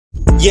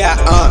Yeah,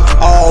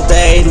 all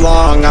day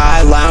long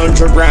I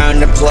lounge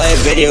around and play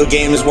video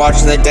games,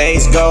 watching the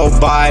days go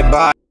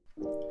by.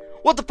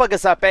 What the fuck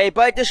is up,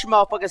 everybody? This is your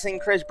motherfucking Singing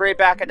Chris Bray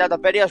back another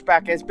videos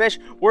back as bitch.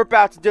 We're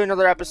about to do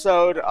another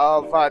episode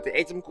of the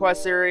Atum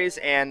quest series,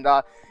 and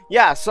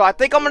yeah, so I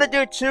think I'm gonna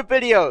do 2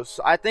 videos.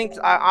 I've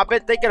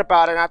been thinking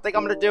about it, and I think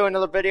I'm gonna do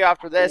another video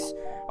after this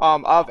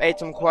of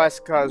Atum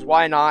quest, cause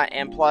why not?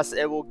 And plus,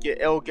 it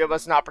will give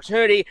us an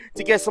opportunity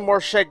to get some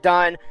more shit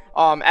done.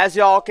 As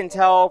y'all can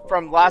tell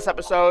from last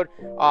episode,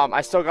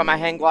 I still got my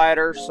hang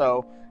glider,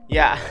 so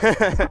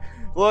yeah.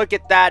 Look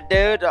at that,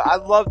 dude. I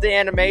love the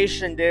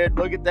animation, dude.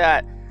 Look at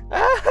that.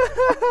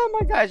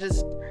 my guy's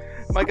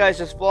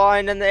just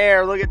flying in the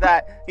air. Look at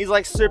that. He's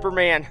like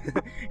Superman.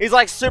 He's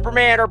like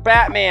Superman or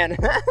Batman.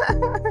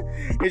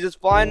 He's just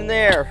flying in the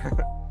air.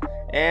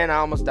 And I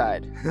almost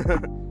died.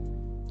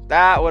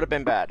 That would have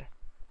been bad.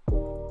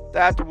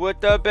 That would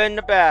have been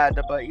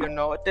bad. But you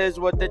know, it is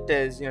what it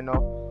is, you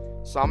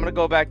know. So I'm gonna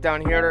go back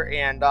down here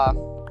and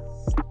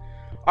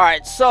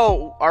alright,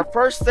 so our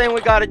first thing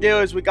we gotta do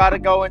is we gotta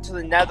go into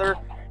the Nether,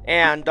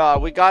 and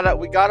we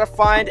gotta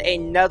find a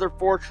Nether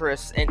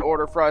fortress in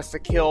order for us to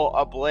kill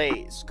a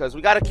blaze, because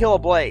we gotta kill a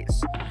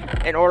blaze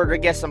in order to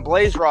get some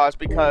blaze rods,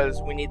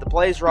 because we need the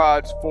blaze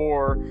rods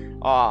for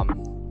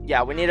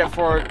yeah, we need it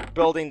for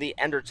building the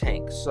ender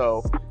tank.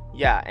 So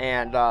yeah,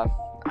 and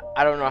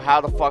I don't know how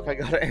the fuck I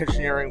got an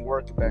engineering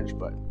workbench,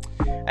 but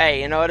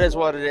hey, you know, it is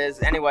what it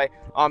is. Anyway,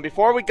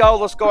 before we go,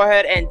 let's go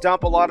ahead and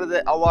dump a lot of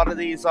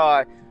these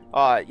yeah,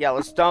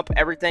 let's dump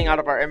everything out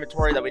of our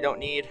inventory that we don't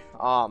need.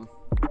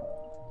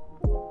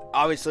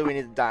 Obviously we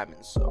need the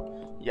diamonds,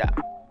 so yeah.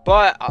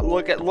 But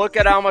look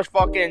at how much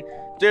fucking,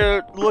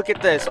 dude, look at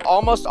this.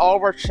 Almost all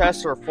of our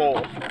chests are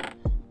full.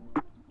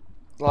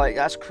 Like,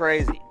 that's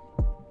crazy.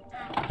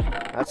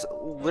 That's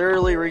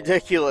literally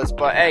ridiculous.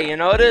 But hey, you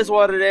know, it is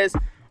what it is.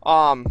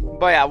 But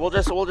yeah, we'll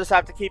just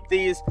have to keep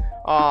these.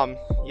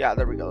 Yeah,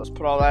 there we go. Let's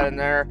put all that in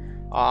there.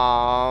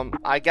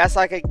 I guess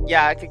I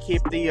could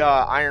keep the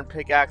iron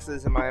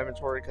pickaxes in my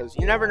inventory, because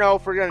you never know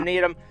if we're gonna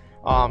need them.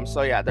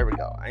 So yeah, there we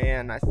go.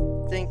 And I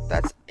think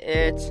that's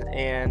it.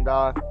 And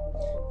yeah,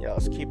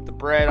 let's keep the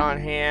bread on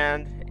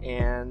hand,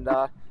 and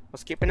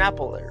let's keep an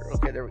apple there.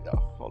 Okay, there we go.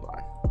 Hold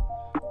on.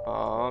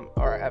 All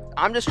right,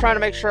 I'm just trying to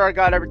make sure I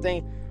got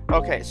everything.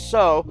 Okay,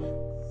 so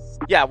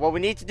yeah, what we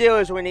need to do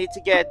is we need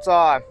to get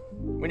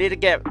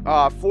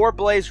 4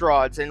 blaze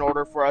rods in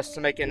order for us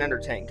to make an ender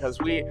tank,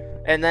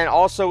 and then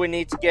also we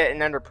need to get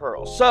an ender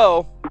pearl.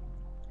 So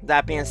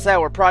that being said,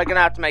 we're probably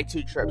gonna have to make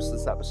 2 trips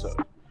this episode.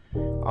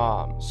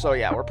 So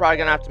yeah, we're probably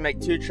gonna have to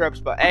make 2 trips,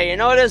 but hey, you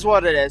know, it is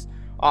what it is.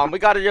 We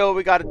gotta do what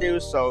we gotta do,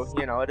 so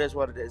you know, it is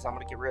what it is. I'm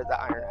gonna get rid of the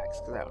iron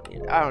axe because I don't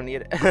need it. I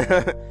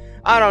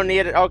don't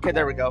need it. Okay,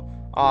 there we go.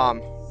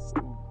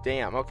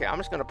 Damn. Okay, I'm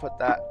just gonna put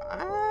that.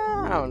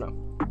 I don't know.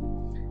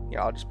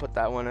 Yeah, I'll just put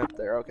that one up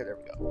there. Okay, there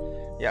we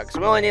go. Yeah, because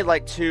we only need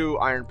like 2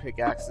 iron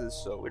pickaxes,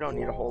 so we don't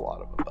need a whole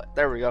lot of them. But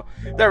there we go.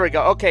 There we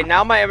go. Okay,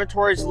 now my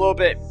inventory is a little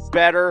bit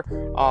better.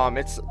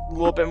 It's a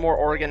little bit more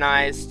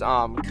organized.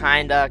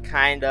 Kind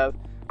of.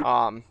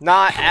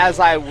 Not as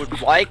I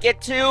would like it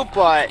to,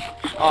 but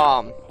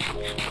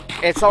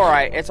it's all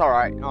right. It's all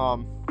right.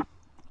 All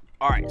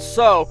right.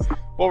 So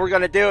what we're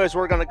gonna do is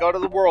we're gonna go to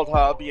the world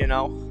hub, you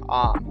know,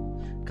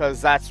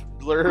 because that's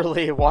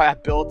literally why I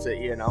built it,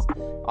 you know.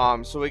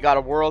 So we got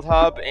a world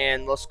hub,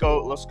 and let's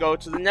go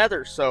to the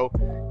Nether. So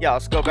yeah,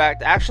 let's go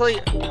back.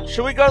 Actually,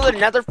 should we go to the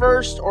Nether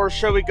first, or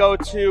should we go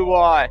to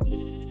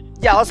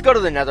yeah, let's go to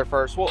the Nether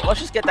first. Well, let's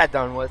just get that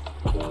done with,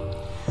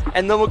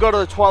 and then we'll go to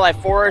the Twilight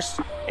Forest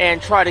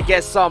and try to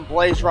get some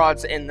blaze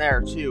rods in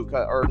there too,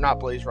 or not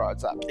blaze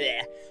rods,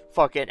 yeah,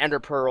 fucking ender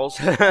pearls.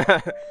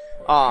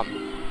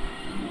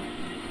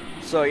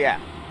 So yeah,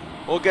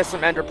 we'll get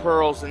some ender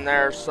pearls in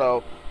there.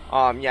 So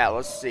yeah,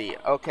 let's see.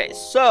 Okay,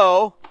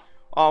 so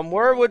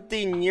where would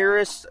the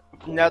nearest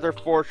Nether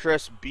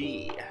fortress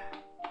be?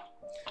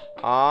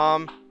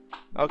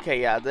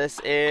 Okay, yeah, this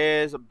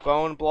is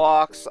bone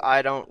blocks.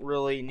 I don't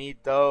really need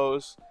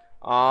those.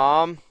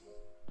 What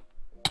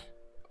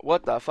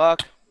the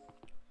fuck?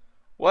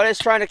 What is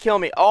trying to kill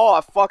me? Oh,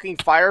 a fucking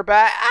fire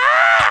bat.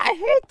 Ah, I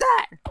hate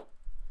that.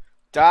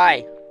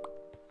 Die.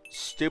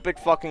 Stupid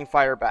fucking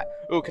fire bat.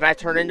 Ooh, can I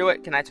turn into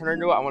it? Can I turn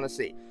into it? I want to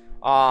see.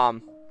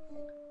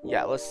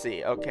 Yeah, let's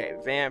see. Okay,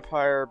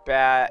 vampire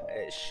bat.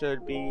 It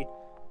should be,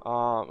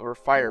 or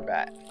fire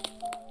bat.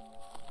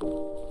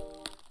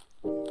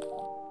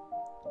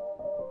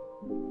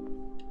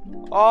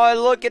 Oh,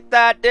 look at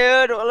that,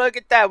 dude! Look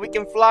at that. We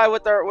can fly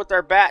with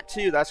our bat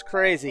too. That's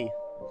crazy.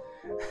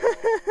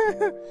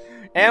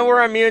 And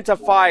we're immune to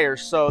fire,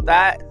 so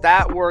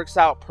that works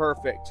out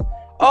perfect.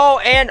 Oh,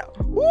 and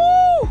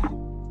woo!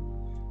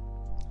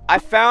 I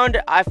found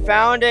it. I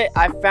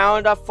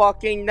found a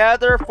fucking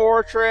Nether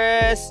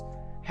fortress.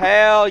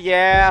 Hell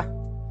yeah.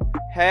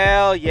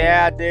 Hell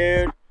yeah,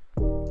 dude.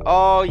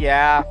 Oh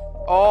yeah.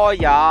 Oh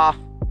yeah.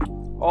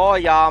 Oh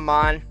yeah,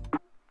 man.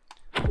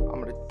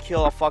 I'm gonna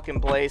kill a fucking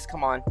blaze.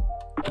 Come on.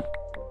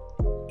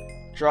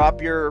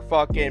 Drop your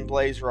fucking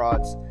blaze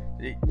rods.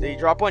 Did he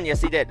drop one?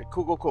 Yes, he did.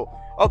 Cool, cool, cool.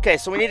 Okay,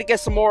 so we need to get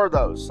some more of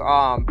those.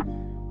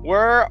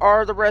 Where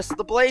are the rest of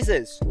the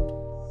blazes?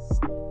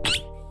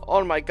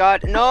 Oh my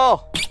god,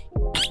 no!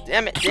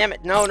 Damn it, damn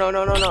it. No, no,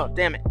 no, no, no.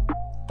 Damn it.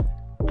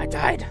 I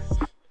died.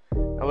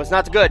 That was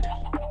not good.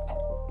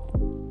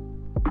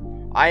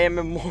 I am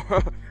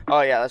immortal.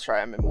 Oh yeah, that's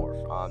right, I'm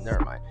immortal. Never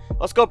mind.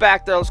 Let's go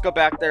back there, let's go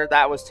back there.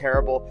 That was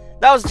terrible.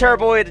 That was a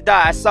terrible way to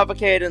die. I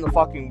suffocated in the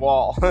fucking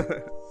wall.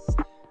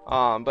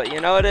 But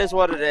you know, it is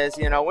what it is.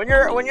 You know, when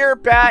you're a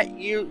bat,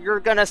 you're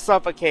gonna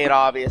suffocate,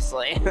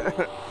 obviously.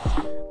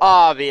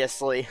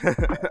 Obviously.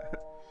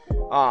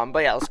 But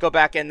yeah, let's go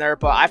back in there.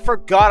 But I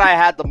forgot I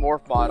had the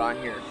morph mod on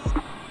here.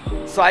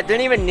 So I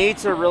didn't even need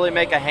to really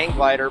make a hang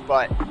glider,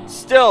 but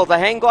still, the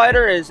hang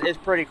glider is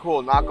pretty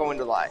cool, not going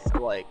to lie.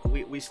 Like,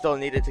 we still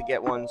needed to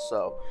get one,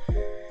 so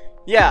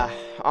yeah.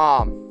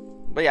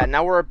 But yeah,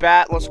 now we're a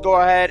bat. Let's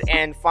go ahead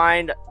and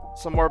find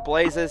some more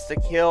blazes to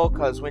kill,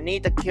 because we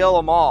need to kill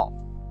them all.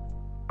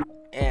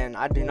 And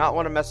I do not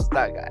want to mess with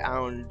that guy.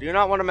 I do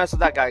not want to mess with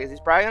that guy, because he's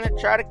probably going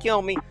to try to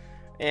kill me.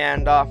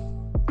 And,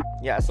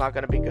 yeah, it's not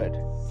going to be good.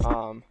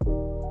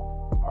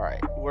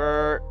 Alright,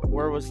 where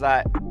was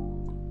that?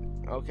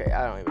 Okay,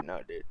 I don't even know,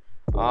 dude.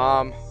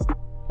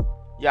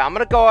 Yeah, I'm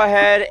gonna go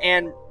ahead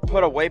and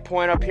put a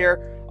waypoint up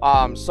here.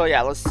 So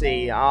yeah, let's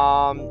see.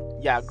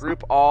 Yeah,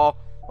 group all.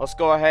 Let's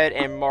go ahead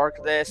and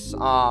mark this.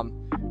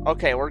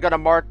 Okay, we're gonna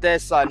mark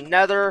this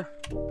Nether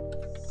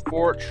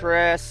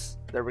Fortress.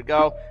 There we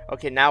go.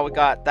 Okay, now we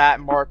got that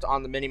marked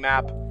on the mini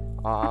map.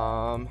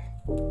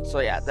 So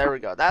yeah, there we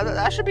go.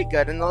 That should be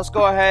good. And let's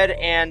go ahead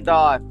and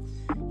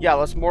yeah,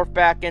 let's morph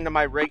back into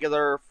my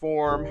regular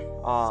form.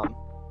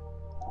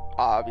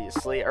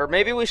 Obviously, or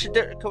maybe we should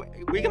do.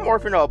 We can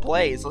morph into a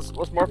blaze. Let's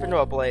morph into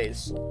a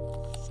blaze.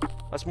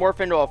 Let's morph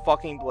into a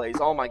fucking blaze.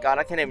 Oh my god,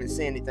 I can't even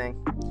see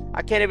anything.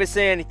 I can't even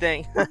see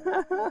anything.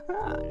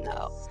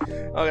 No.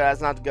 Okay, that's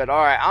not good.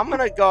 All right, I'm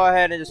gonna go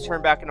ahead and just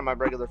turn back into my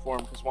regular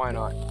form, because why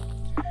not?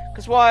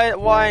 Because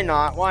why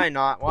not? Why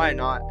not? Why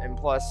not? And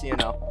plus, you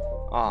know,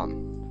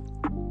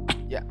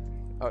 yeah.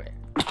 Okay.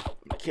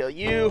 Kill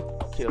you.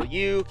 Kill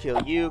you.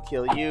 Kill you.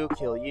 Kill you.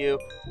 Kill you.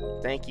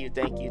 Thank you.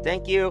 Thank you.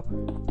 Thank you.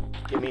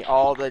 Give me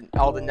all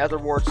the nether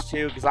warts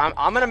too, because I'm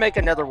gonna make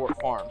a nether wart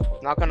farm.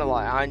 Not gonna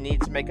lie, I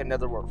need to make a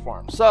nether wart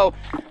farm. So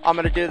I'm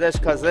gonna do this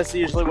because this is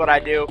usually what I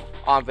do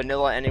on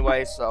vanilla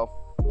anyway. So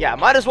yeah,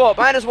 might as well,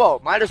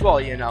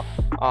 you know.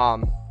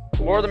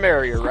 More the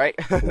merrier, right?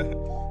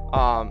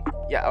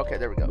 Yeah. Okay,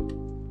 there we go.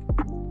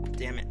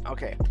 Damn it.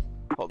 Okay,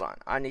 hold on.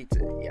 I need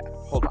to. Yeah,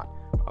 hold on.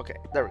 Okay,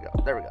 there we go.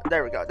 There we go.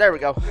 There we go. There we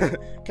go.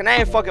 Can I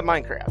even fucking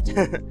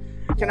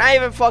Minecraft? Can I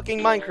even fucking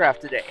Minecraft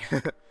today?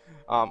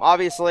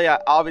 Obviously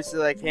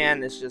I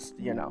can. It's just,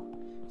 you know,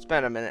 it's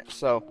been a minute.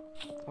 So,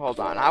 hold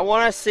on. I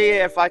want to see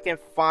if I can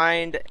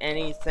find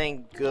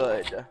anything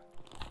good.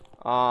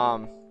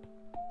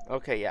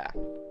 Okay, yeah.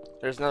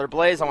 There's another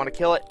blaze. I want to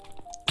kill it.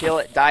 Kill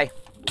it. Die.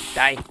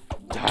 Die.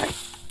 Die.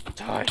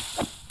 Die.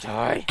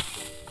 Die.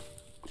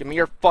 Give me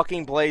your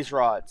fucking blaze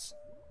rods.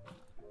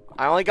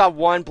 I only got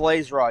one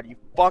blaze rod. You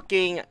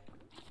fucking...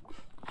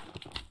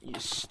 You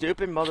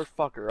stupid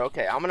motherfucker.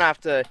 Okay, I'm gonna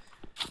have to...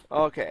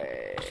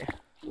 Okay...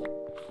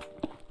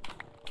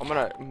 I'm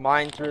gonna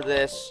mine through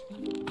this.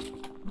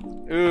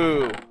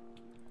 Ooh.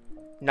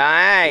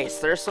 Nice.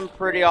 There's some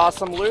pretty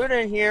awesome loot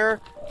in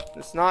here.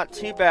 It's not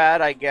too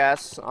bad, I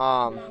guess.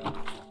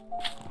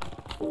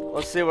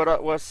 Let's see what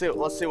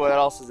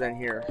else is in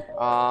here.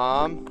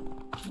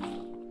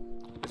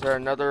 Is there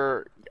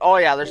another? Oh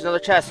yeah, there's another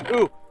chest.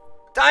 Ooh.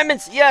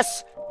 Diamonds.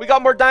 Yes. We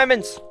got more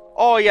diamonds.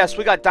 Oh yes,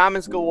 we got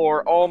diamonds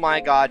galore. Oh my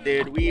god,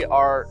 dude. We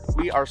are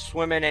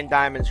swimming in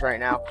diamonds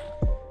right now.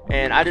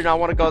 And I do not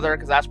want to go there,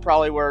 because that's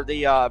probably where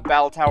the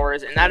battle tower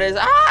is. And that is...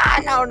 Ah!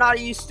 No, not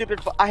you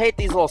stupid... I hate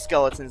these little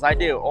skeletons. I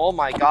do. Oh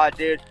my god,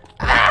 dude.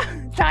 Ah!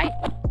 Die!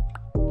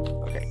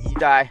 Okay, you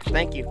die.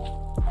 Thank you.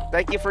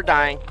 Thank you for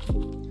dying.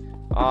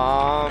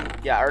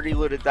 Yeah, I already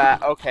looted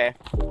that. Okay.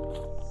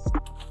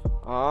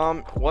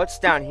 What's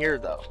down here,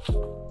 though?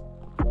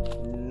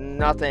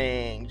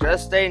 Nothing.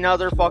 Just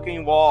another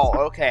fucking wall.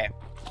 Okay.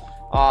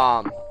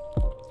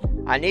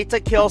 I need to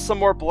kill some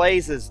more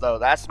blazes, though.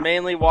 That's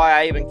mainly why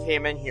I even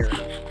came in here.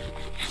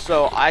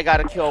 So I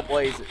gotta kill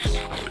blazes,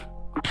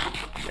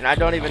 and I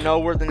don't even know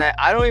where the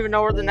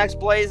next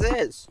blaze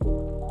is.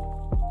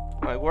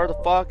 Like, where the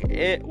fuck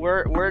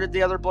where did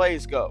the other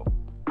blaze go?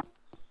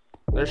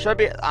 There should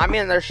be. I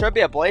mean, there should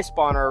be a blaze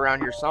spawner around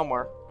here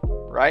somewhere,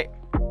 right?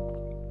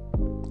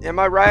 Am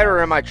I right, or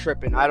am I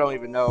tripping? I don't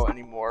even know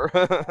anymore.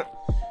 But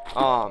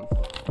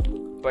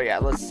yeah,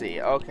 let's see.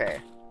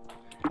 Okay.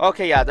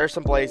 Okay, yeah, there's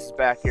some blazes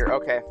back here.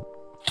 Okay.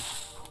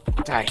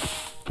 Die.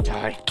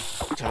 Die.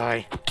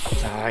 Die.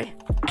 Die.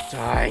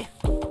 Die.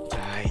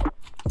 Die.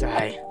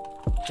 Die.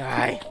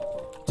 Die.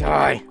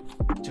 Die.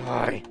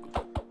 Die.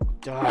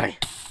 Die.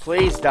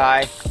 Please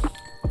die.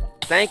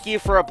 Thank you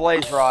for a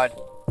blaze rod.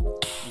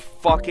 You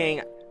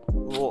fucking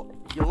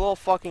little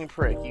fucking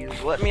prick. You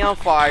lit me on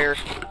fire.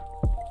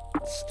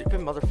 Stupid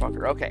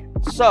motherfucker. Okay.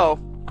 So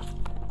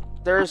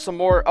there's some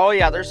more. Oh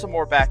yeah, there's some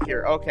more back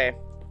here. Okay.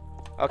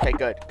 Okay,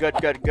 good.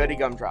 Goody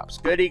gumdrops.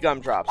 Goody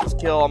gumdrops. Let's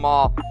kill them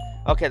all.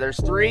 Okay, there's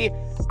 3.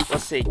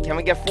 Let's see. Can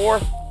we get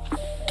 4?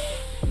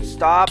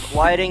 Stop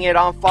lighting it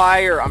on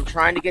fire. I'm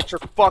trying to get your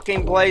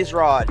fucking blaze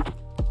rod.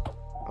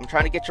 I'm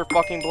trying to get your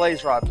fucking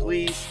blaze rod,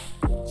 please.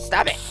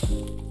 Stop it.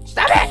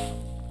 Stop it!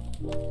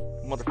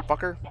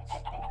 Motherfucker.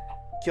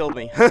 Killed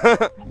me.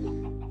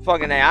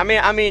 Fucking A.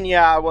 I mean,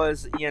 yeah, I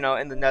was, you know,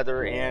 in the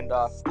nether, and,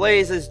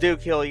 blazes do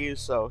kill you,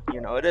 so,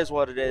 you know, it is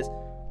what it is.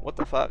 What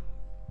the fuck?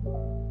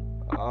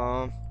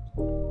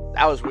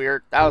 That was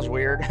weird. That was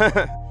weird.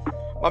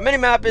 My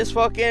minimap is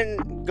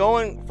fucking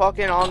going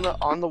fucking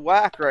on the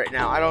whack right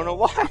now. I don't know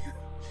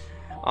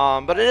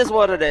why. But it is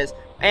what it is.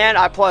 And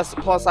plus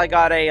I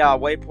got a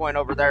waypoint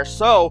over there.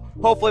 So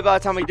hopefully by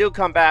the time we do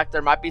come back,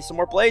 there might be some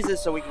more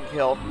blazes so we can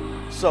kill.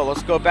 So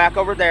let's go back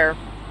over there.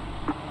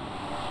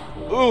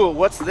 Ooh,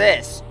 what's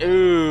this?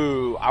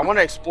 Ooh, I want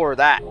to explore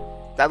that.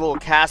 That little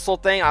castle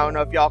thing. I don't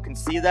know if y'all can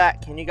see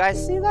that. Can you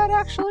guys see that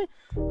actually?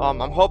 I'm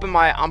hoping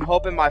my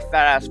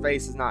fat ass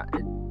face is not,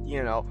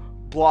 you know,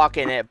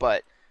 blocking it,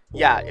 but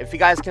yeah, if you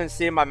guys can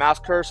see my mouse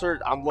cursor,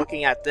 I'm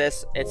looking at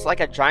this. It's like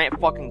a giant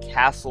fucking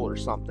castle or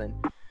something.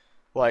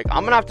 Like,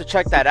 I'm gonna have to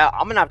check that out.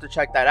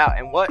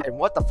 And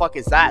what the fuck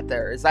is that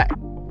there? Is that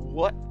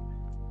what?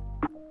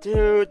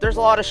 Dude, there's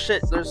a lot of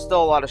shit. There's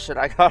still a lot of shit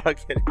I gotta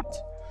get into.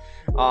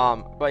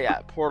 But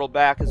yeah, portal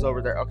back is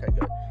over there. Okay,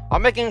 good.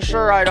 I'm making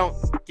sure I don't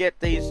get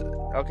these.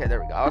 Okay,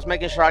 there we go. I was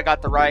making sure I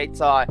got the right,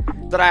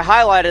 that I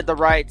highlighted the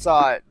right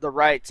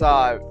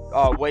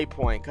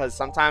waypoint, because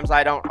sometimes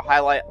I don't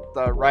highlight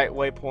the right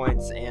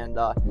waypoints, and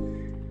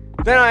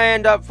then I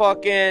end up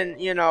fucking,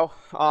 you know,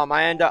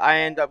 I end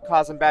up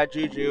causing bad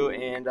juju,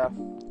 and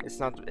it's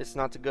not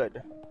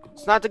good.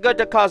 It's not good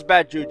to cause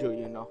bad juju,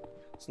 you know.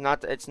 It's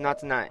not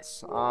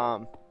nice.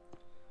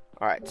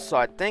 Alright, so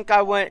I think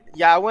I went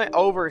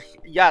over,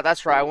 yeah,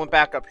 that's right, I went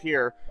back up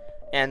here,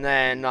 and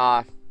then,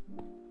 no,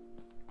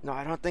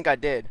 I don't think I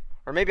did,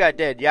 or maybe I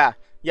did, yeah,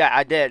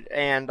 I did,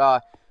 and,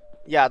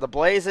 yeah, the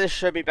blazes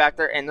should be back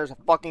there, and there's a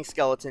fucking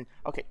skeleton.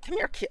 Okay, come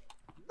here,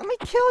 let me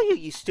kill you,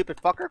 you stupid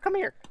fucker, come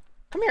here,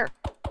 let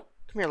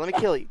me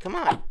kill you, come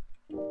on,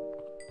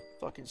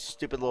 fucking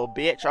stupid little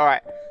bitch.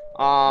 Alright,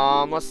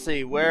 let's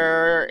see,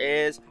 where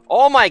is,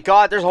 oh my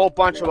god, there's a whole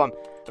bunch of them.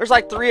 There's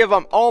like 3 of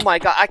them. Oh my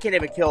god, I can't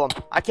even kill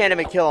them. I'm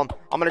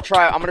gonna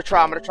try.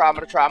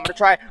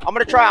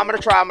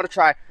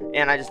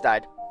 And I just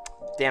died.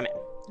 Damn it,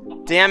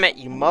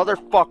 you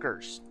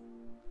motherfuckers.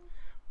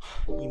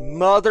 You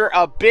mother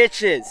of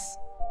bitches.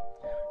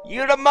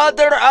 You the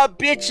mother of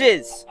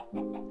bitches.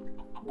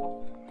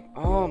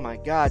 Oh my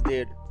god,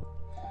 dude.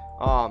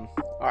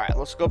 Alright,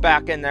 let's go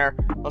back in there.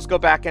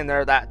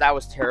 That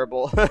was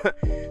terrible.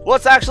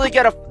 Let's actually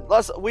get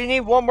we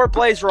need one more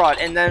blaze rod,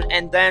 and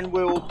then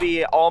we'll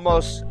be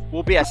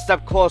a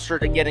step closer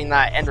to getting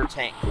that ender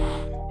tank.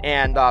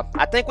 And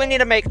I think we need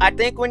to make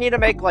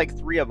like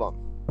 3 of them.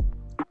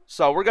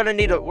 So we're gonna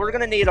need a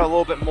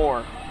little bit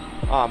more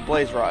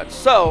blaze rods.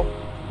 So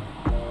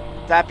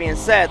that being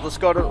said, let's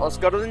go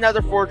to the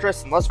nether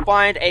fortress, and let's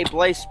find a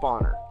blaze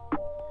spawner.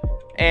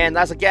 And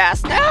that's a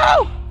gas.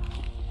 No!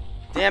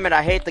 Damn it,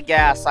 I hate the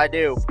gas. I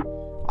do.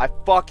 I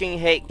fucking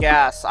hate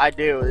gas. I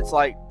do. It's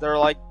like, they're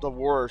like the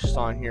worst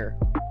on here.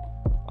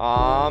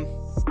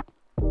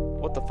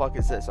 What the fuck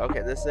is this?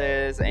 Okay, this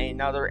is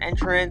another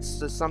entrance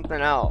to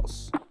something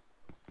else.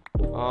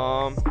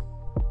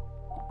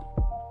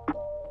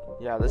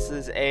 Yeah, this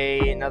is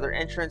another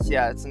entrance.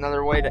 Yeah, it's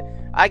another way to,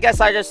 I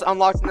guess I just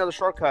unlocked another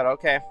shortcut.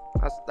 Okay,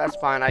 that's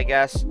fine, I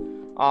guess.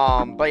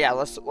 But yeah,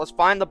 let's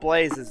find the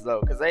blazes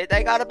though, because they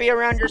gotta be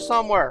around here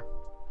somewhere.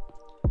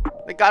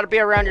 They gotta be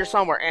around here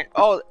somewhere. And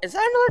oh, is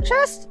that another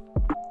chest?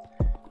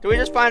 Did we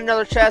just find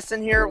another chest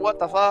in here? What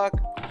the fuck?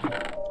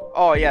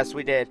 Oh yes,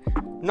 we did.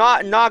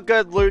 Not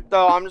good loot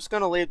though. I'm just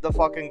gonna leave the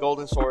fucking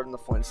golden sword and the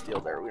flint steel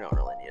there. We don't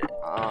really need it.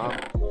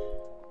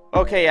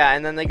 Okay, yeah,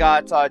 and then they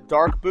got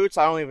dark boots.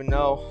 I don't even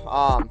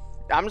know.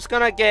 I'm just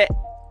gonna get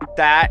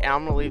that, and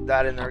I'm gonna leave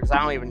that in there because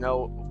I don't even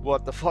know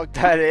what the fuck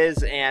that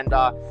is, and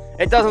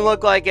it doesn't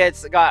look like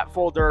it's got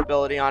full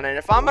durability on it.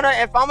 If I'm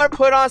gonna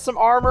put on some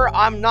armor,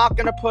 I'm not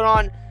gonna put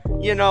on,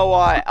 you know,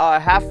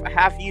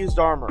 half used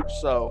armor.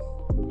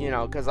 So, you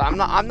know, because I'm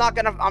not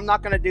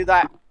gonna do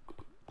that.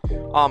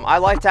 I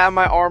like to have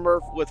my armor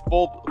with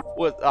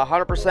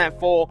 100%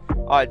 full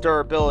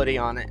durability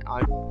on it.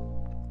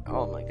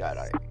 Oh my god,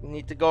 I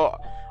need to go.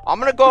 I'm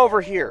gonna go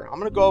over here.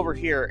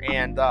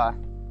 And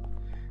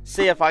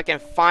see if I can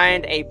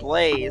find a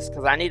blaze,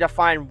 because I need to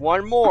find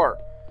one more,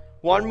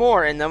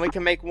 and then we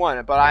can make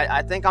one. But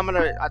I think I'm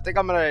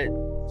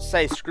gonna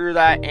say screw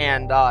that,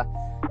 and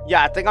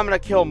yeah, I think I'm gonna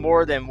kill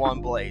more than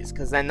one blaze,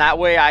 because then that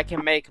way I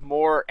can make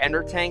more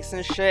ender tanks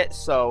and shit.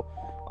 So,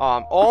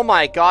 oh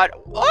my god,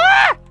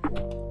 ah!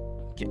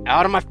 Get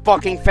out of my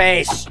fucking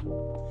face!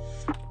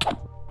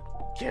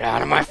 Get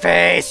out of my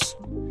face!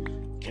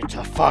 Get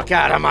the fuck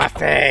out of my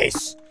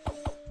face!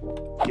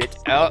 Get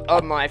out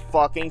of my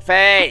fucking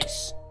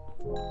face!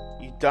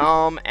 You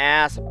dumb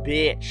ass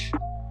bitch.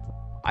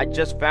 I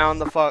just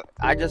found a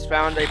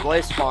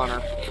blaze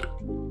spawner.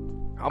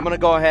 I'm gonna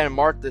go ahead and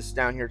mark this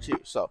down here too.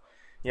 So,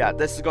 yeah,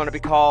 this is gonna be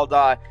called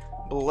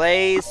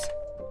Blaze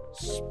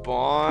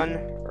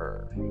Spawner.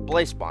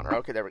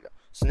 Okay, there we go.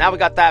 So now we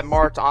got that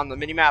marked on the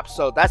mini map.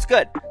 So that's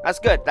good. That's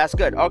good. That's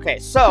good. Okay,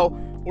 so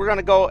we're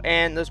gonna go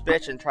in this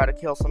bitch and try to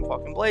kill some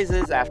fucking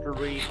blazes after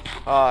we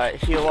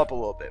heal up a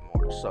little bit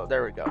more. So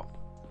there we go.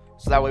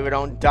 So that way we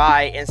don't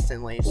die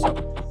instantly. So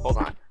hold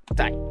on.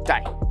 Die.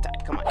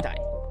 Come on, die.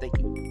 Thank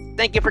you.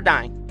 Thank you for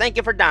dying. Thank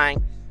you for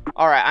dying.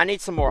 Alright, I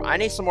need some more. I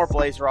need some more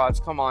blaze rods.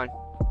 Come on.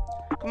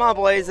 Come on,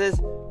 blazes.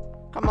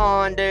 Come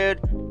on, dude.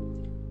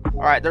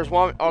 Alright, there's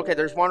one. Okay,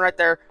 there's one right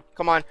there.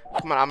 Come on.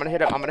 Come on. I'm gonna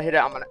hit it. I'm gonna hit it.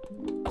 I'm gonna.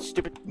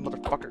 Stupid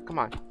motherfucker. Come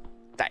on.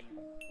 Die.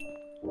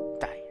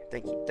 Die.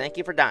 Thank you. Thank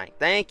you for dying.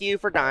 Thank you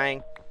for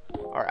dying.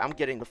 Alright, I'm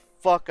getting the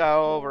fuck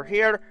out over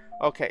here.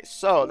 Okay,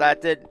 so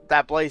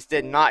that blaze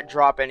did not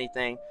drop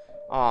anything.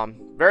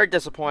 Very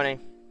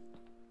disappointing.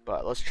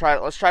 But let's try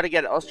to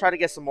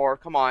get some more.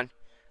 Come on.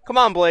 Come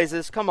on,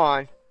 blazes. Come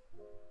on.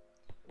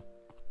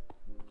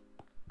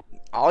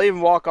 I'll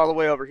even walk all the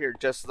way over here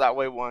just so that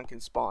way one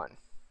can spawn.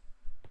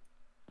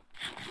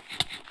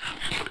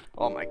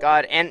 Oh my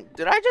god. And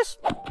did I just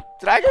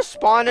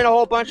spawn in a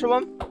whole bunch of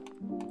them?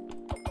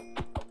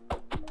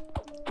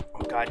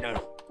 Oh god, no.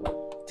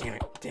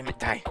 Damn it,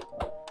 die.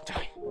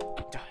 Die.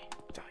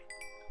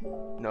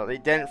 No, they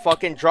didn't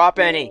fucking drop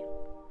any.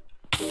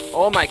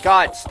 Oh my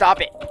god, stop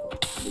it.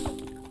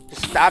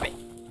 Just stop it.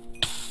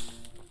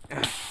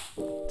 Ugh,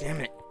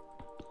 damn it.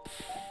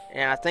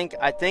 And I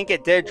think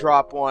it did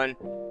drop one.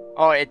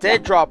 Oh, it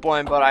did drop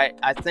one, but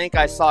I think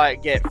I saw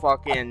it get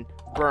fucking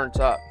burnt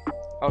up.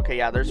 Okay,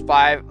 yeah, there's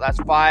 5. That's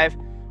 5.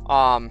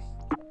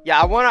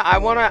 Yeah,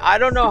 I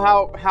don't know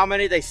how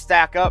many they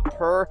stack up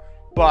per,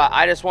 but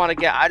I just want to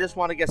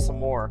get some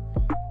more.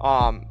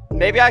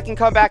 Maybe I can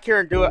come back here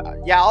and do it.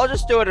 Yeah, I'll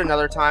just do it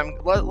another time.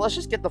 Let's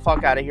just get the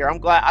fuck out of here. I'm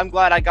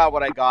glad I got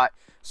what I got.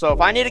 So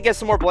if I need to get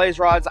some more blaze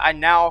rods, I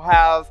now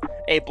have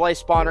a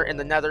blaze spawner in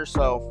the nether.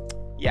 So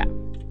yeah,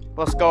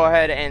 let's go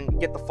ahead and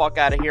get the fuck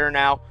out of here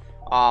now.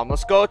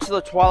 Let's go to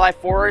the Twilight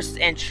Forest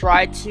and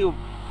try to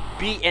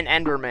beat an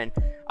Enderman.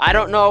 I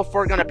don't know if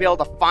we're gonna be able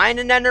to find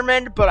an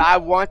Enderman, but I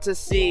want to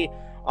see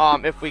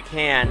if we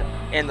can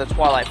in the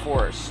Twilight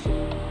Forest.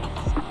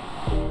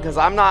 Because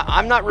I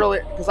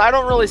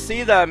don't really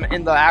see them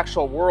in the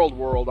actual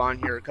world on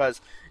here, because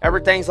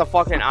everything's a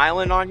fucking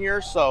island on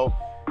here, so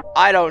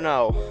I don't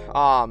know.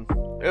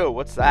 Ew,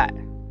 what's that?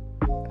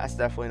 That's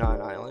definitely not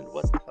an island.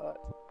 What the fuck?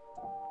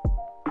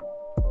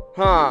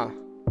 Huh.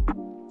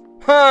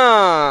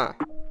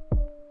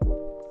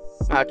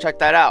 Now check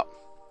that out.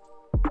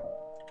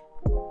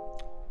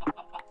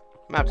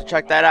 I'm gonna have to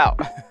check that out.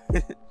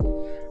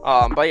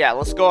 But yeah,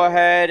 let's go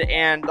ahead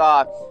and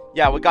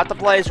yeah, we got the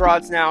blaze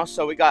rods now,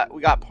 so we got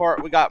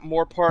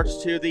more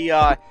parts to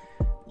the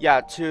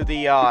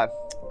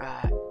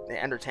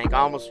ender tank. I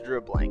almost drew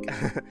a blank.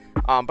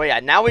 But yeah,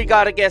 now we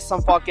gotta get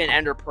some fucking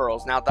ender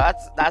pearls. Now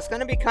that's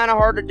gonna be kind of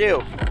hard to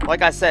do.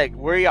 Like I said,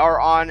 we are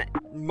on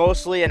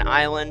mostly an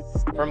island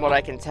from what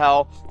I can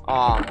tell.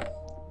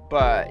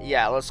 But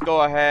yeah, let's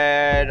go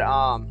ahead.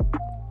 Yeah,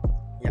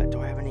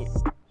 do I have any?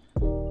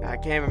 I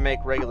can't even make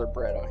regular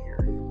bread on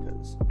here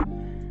because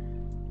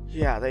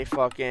yeah, they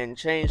fucking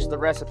changed the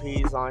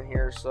recipes on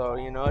here, so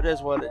you know it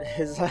is what it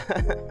is.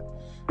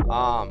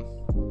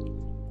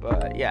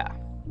 But yeah,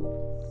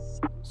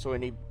 so we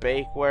need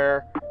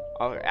bakeware.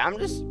 Okay, I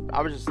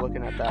was just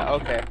looking at that.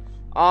 Okay,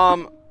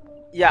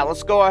 yeah,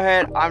 let's go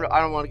ahead. I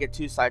don't want to get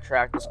too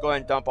sidetracked. Let's go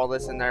ahead and dump all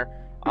this in there.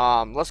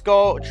 Let's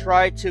go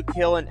try to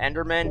kill an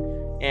Enderman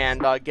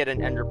and get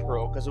an Ender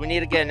Pearl, because we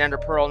need to get an Ender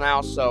Pearl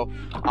now. So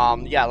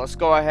yeah, let's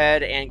go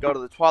ahead and go to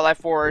the Twilight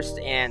Forest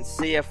and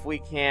see if we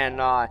can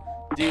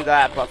do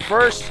that. But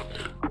first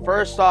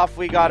off,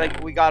 we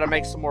gotta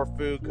make some more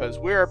food, because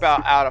we're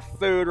about out of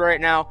food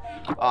right now.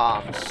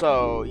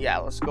 So yeah,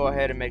 let's go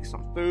ahead and make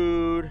some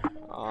food.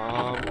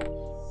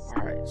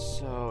 Alright,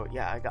 so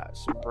yeah, I got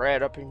some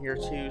bread up in here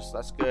too, so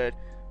that's good.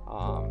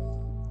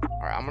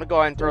 Alright, I'm gonna go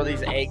ahead and throw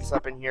these eggs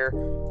up in here.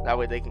 That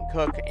way they can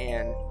cook.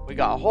 And we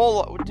got a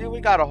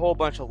whole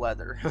bunch of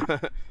leather.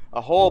 A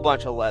whole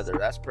bunch of leather.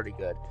 That's pretty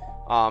good.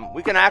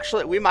 We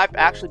might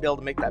actually be able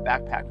to make that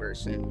backpack very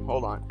soon.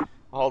 Hold on.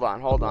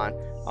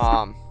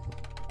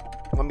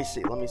 Let me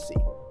see.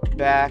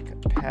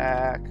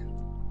 Backpack.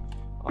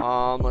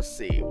 Let's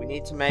see. We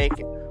need to make,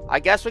 I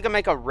guess we can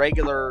make a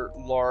regular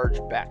large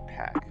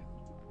backpack.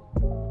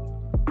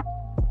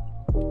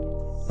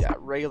 Yeah,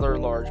 regular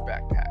large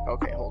backpack.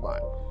 Okay, hold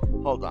on.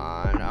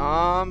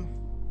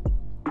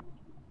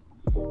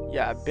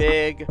 Yeah,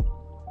 big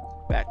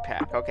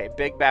backpack. Okay,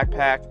 big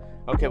backpack.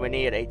 Okay, we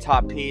need a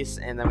top piece,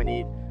 and then we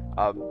need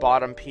a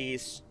bottom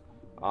piece,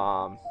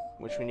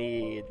 which we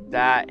need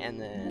that, and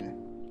then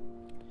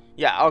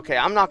yeah, okay,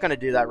 I'm not gonna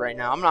do that right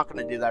now.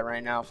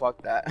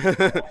 Fuck that.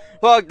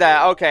 Fuck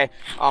that. Okay,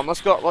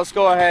 let's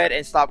go ahead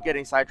and stop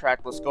getting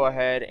sidetracked. Let's go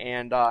ahead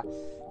and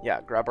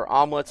yeah, grab our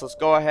omelets. Let's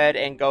go ahead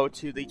and go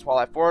to the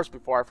Twilight Forest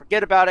before I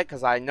forget about it,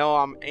 because I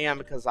know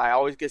because I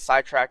always get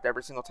sidetracked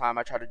every single time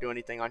I try to do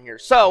anything on here.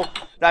 So,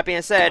 that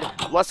being said,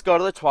 let's go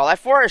to the Twilight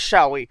Forest,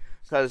 shall we?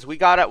 Because we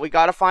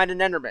gotta find an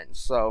Enderman.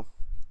 So,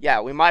 yeah,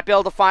 we might be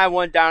able to find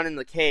one down in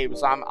the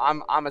caves.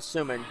 I'm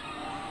assuming,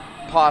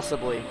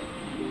 possibly.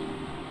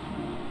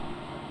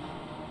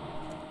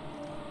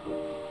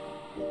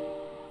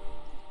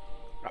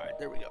 All right,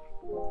 there we go.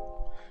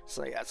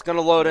 So yeah, it's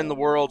gonna load in the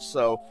world.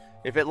 So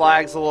if it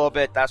lags a little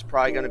bit, that's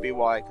probably gonna be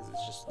why, because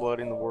it's just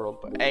loading the world.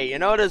 But hey, you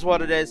know, it is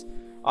what it is.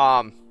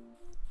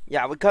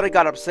 Yeah, we could have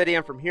got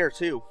obsidian from here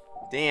too.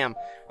 Damn,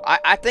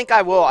 I think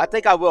I will. I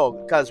think I will,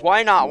 because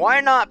why not?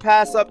 Why not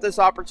pass up this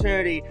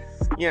opportunity?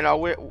 You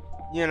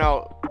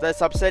know, this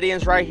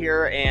obsidian's right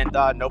here, and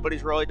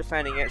nobody's really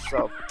defending it.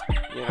 So,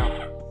 you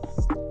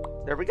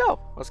know, there we go.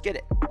 Let's get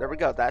it. There we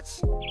go.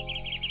 That's,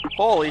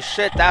 holy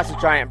shit, that's a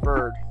giant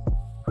bird.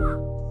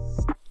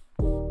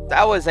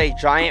 That was a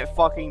giant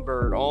fucking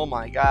bird. Oh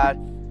my god.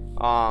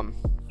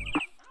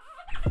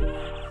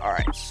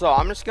 Alright, so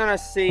I'm just gonna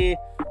see,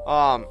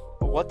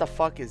 what the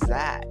fuck is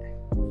that?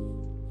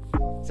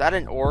 Is that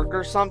an orc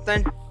or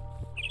something?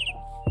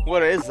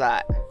 What is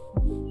that?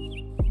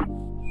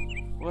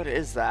 What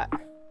is that?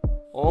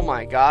 Oh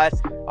my god.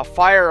 A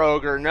fire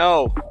ogre,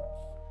 no.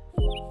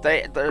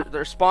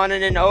 They're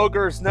spawning in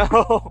ogres,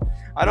 no.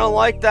 I don't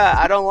like that.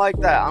 I don't like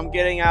that. I'm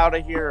getting out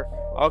of here.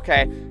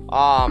 Okay,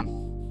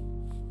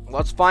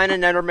 let's find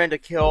an Enderman to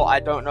kill. I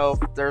don't know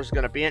if there's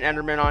going to be an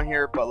Enderman on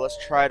here, but let's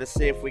try to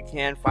see if we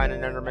can find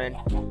an Enderman.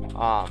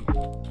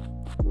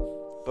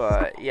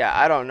 But, yeah,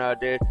 I don't know,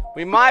 dude.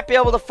 We might be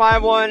able to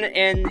find one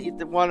in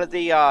one of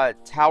the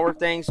tower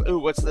things. Ooh,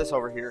 what's this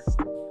over here?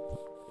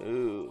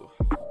 Ooh.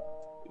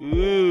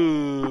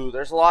 Ooh,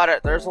 there's a lot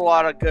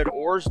of good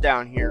ores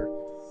down here.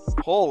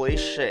 Holy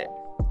shit.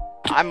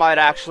 I might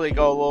actually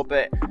go a little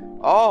bit.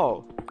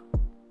 Oh.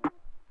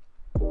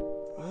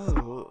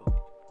 Ooh.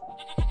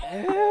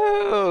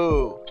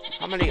 Ew.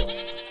 How many?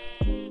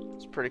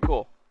 It's pretty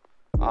cool.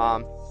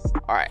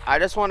 Alright, I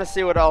just want to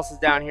see what else is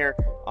down here.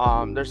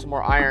 There's some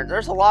more iron.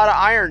 There's a lot of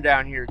iron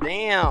down here.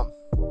 Damn.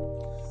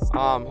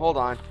 Hold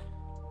on.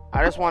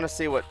 I just want to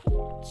see what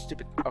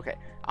stupid. Okay.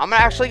 I'm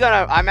actually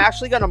gonna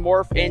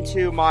morph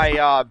into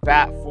my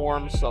bat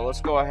form. So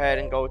let's go ahead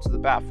and go to the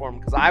bat form,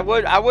 because I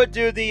would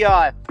do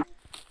the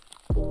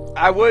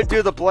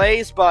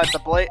blaze, but the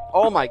blaze.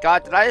 Oh my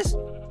god, did I just?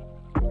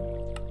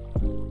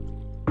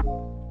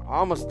 I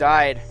almost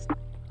died.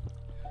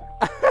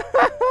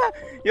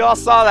 You all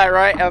saw that,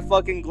 right? I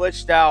fucking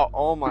glitched out.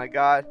 Oh my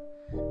god.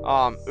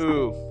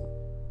 Ooh.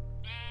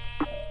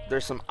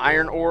 There's some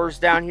iron ores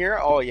down here.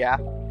 Oh yeah.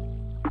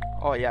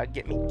 Oh yeah,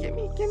 give me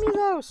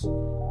those.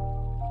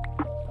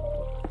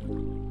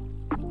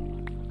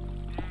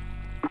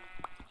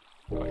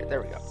 Okay,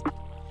 there we go.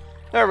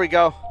 There we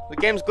go. The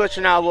game's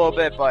glitching out a little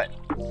bit, but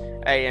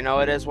hey, you know,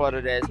 it is what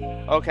it is.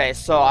 Okay,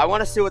 so I want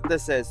to see what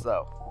this is,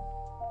 though.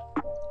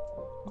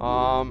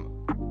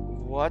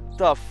 What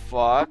the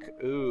fuck?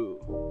 Ooh.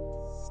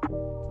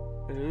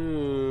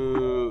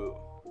 Ooh.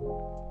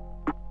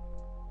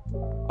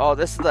 Oh,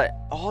 this is the,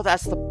 oh,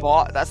 that's the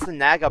boss, that's the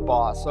Naga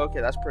boss. Okay,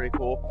 that's pretty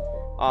cool.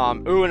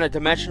 Ooh, and a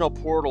dimensional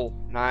portal.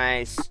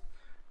 Nice.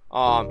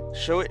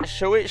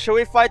 Should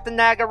we fight the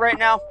Naga right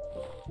now?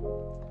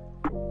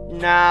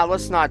 Nah,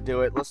 let's not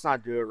do it. Let's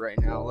not do it right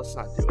now. Let's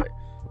not do it.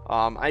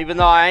 Even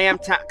though I am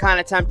kind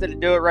of tempted to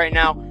do it right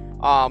now,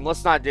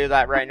 let's not do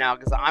that right now,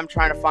 because I'm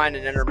trying to find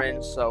an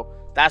Enderman, so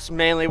that's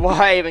mainly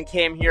why I even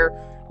came here.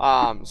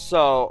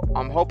 So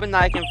I'm hoping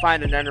that I can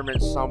find an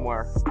Enderman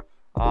somewhere.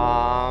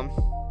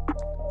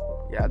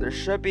 Yeah, there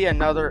should be an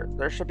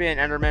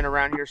Enderman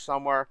around here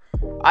somewhere.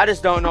 I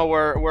just don't know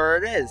where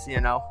it is,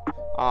 you know.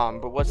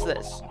 But what's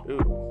this?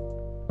 Ooh,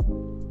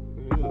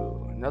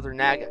 another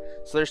Naga.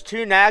 So there's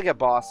 2 Naga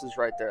bosses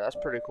right there. That's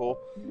pretty cool.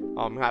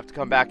 I'm gonna have to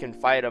come back and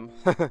fight them.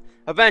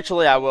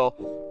 Eventually I will,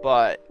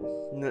 but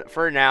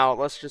for now,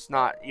 let's just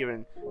not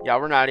even. Yeah,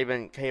 we're not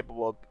even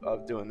capable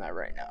of doing that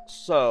right now.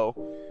 So,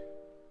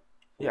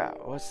 yeah,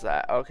 what's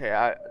that?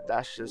 Okay,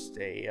 that's just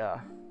a.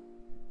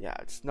 Yeah,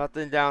 it's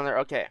nothing down there.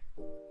 Okay.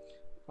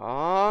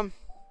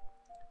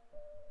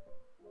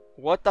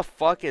 What the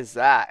fuck is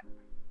that?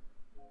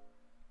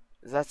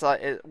 Is that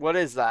like, what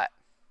is that?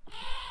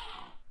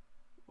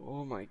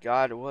 Oh my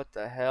god, what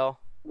the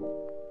hell?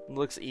 It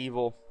looks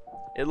evil.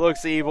 It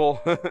looks evil.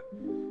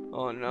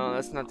 Oh no,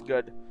 that's not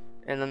good.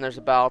 And then there's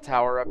a battle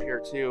tower up here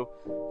too.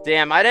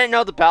 Damn, I didn't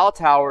know the battle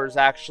towers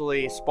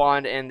actually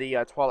spawned in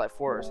the Twilight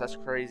Forest. That's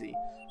crazy.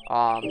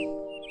 Yeah,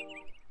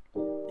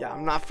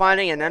 I'm not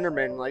finding an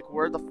Enderman. Like,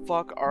 where the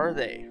fuck are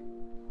they?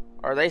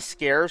 Are they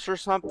scarce or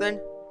something?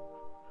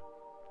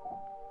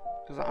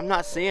 Because I'm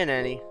not seeing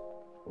any.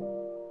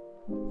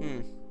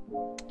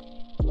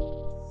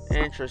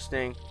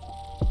 Interesting.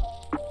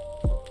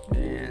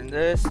 And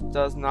this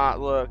does not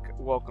look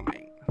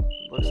welcoming.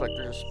 Looks like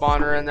there's a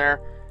spawner in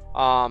there.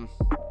 Honestly,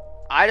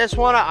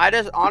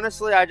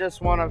 I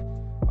just wanna.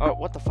 Oh,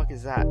 what the fuck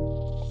is that?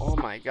 Oh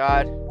my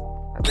god.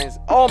 That thing's.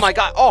 Oh my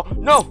god. Oh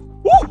no.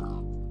 Woo!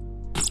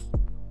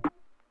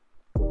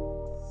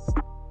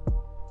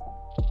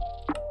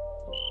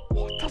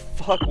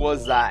 fuck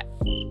was that?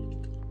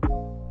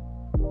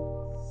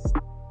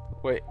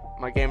 Wait,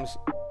 my game's...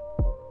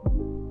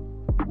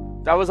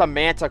 That was a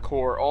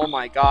manticore. Oh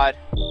my god.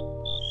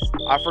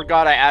 I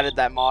forgot I added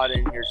that mod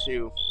in here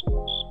too.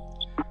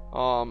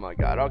 Oh my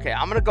god. Okay,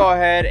 I'm gonna go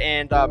ahead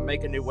and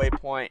make a new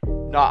waypoint.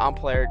 Not on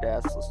player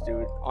deaths. Let's do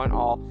it on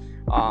all.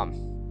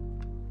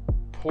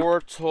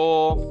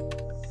 Portal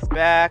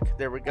back.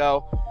 There we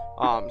go.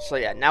 So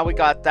yeah, now we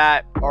got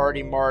that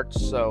already marked.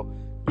 So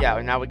yeah,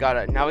 now we got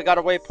a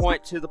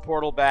waypoint to the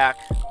portal back.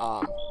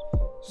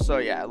 So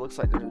yeah, it looks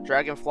like there's a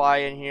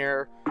dragonfly in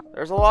here.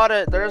 There's a lot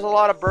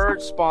of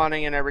birds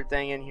spawning and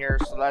everything in here,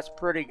 so that's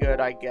pretty good,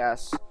 I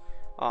guess.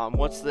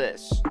 What's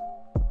this?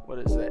 What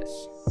is this?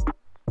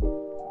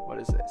 What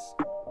is this?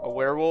 A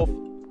werewolf?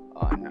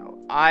 Oh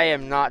no, I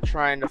am not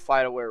trying to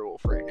fight a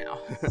werewolf right now.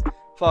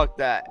 Fuck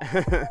that.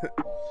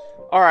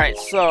 All right,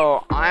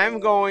 so I'm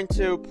going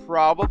to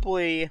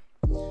probably,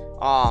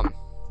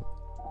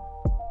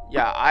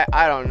 yeah,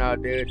 I don't know,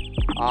 dude.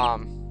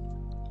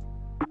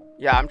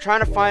 Yeah, I'm trying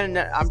to find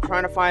an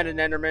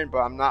Enderman, but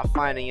I'm not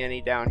finding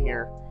any down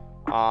here.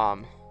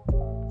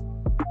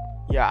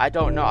 Yeah, I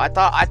don't know. I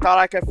thought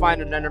I could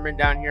find an Enderman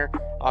down here.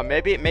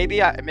 Maybe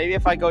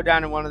if I go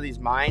down in one of these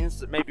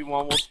mines, maybe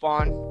one will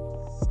spawn.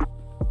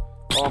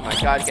 Oh my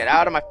god, get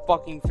out of my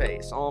fucking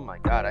face. Oh my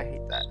god, I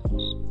hate that.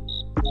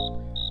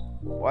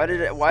 Why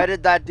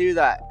did that do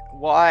that?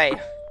 Why?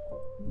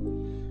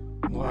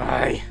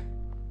 Why?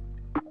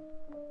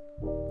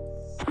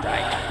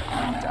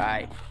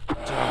 Die.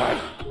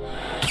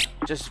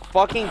 Just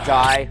fucking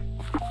die.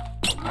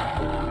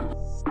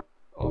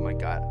 Oh my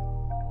god.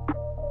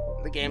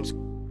 The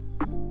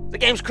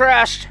game's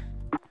crashed.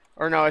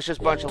 Or no, it's just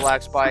a bunch of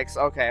lag spikes.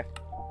 Okay.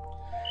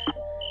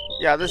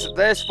 Yeah,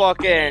 this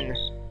fucking,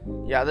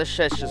 yeah, this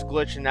shit's just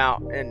glitching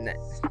out, isn't it?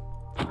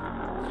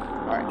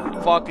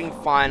 Alright, fucking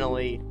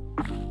finally.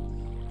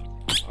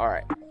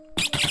 Alright.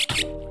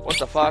 What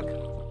the fuck?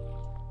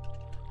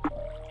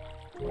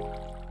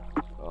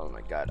 Oh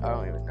my god, I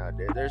don't even know,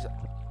 dude.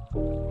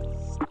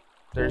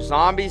 There's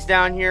zombies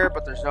down here,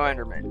 but there's no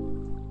Enderman.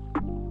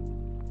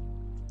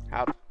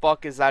 How the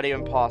fuck is that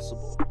even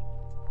possible?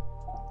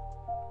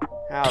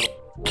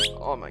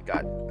 Oh my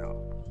god, no.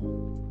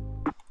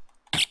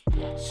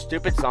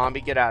 Stupid zombie,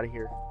 get out of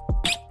here.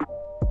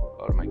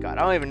 Oh my god,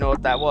 I don't even know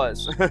what that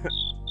was.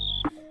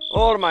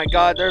 Oh my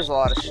god, there's a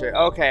lot of shit.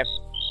 Okay.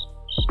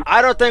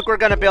 I don't think we're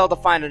gonna be able to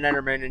find an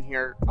Enderman in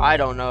here. I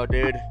don't know,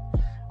 dude.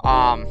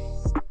 I'm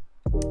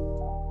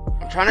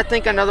trying to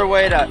think another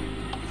way to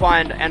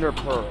find Ender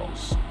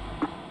Pearls.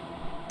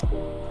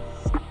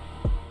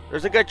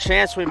 There's a good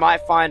chance we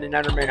might find an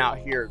Enderman out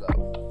here,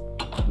 though.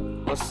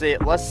 Let's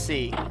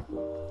see.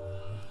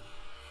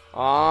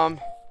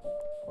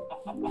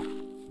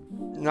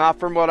 Not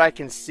from what I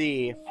can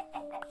see.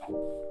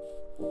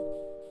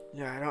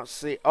 Yeah, I don't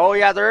see. Oh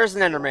yeah, there is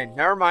an Enderman.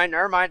 Never mind.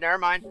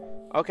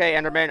 Okay,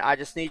 Enderman, I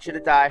just need you to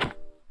die.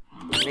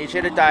 I need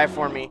you to die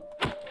for me.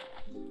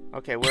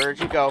 Okay, where'd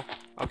you go?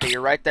 Okay,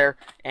 you're right there.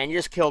 And you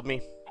just killed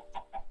me.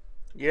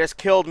 You just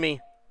killed me,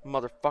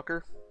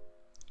 motherfucker.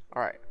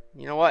 Alright,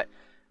 you know what?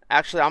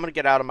 Actually, I'm gonna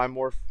get out of my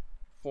morph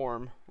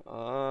form.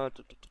 Alright,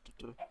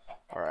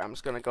 I'm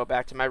just gonna go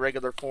back to my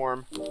regular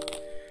form.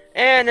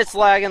 And it's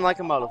lagging like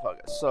a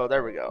motherfucker. So,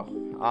 there we go.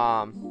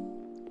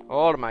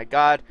 Oh my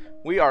god.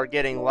 We are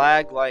getting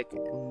lag like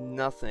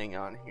nothing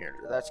on here.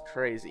 That's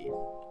crazy.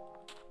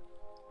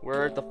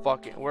 Where'd the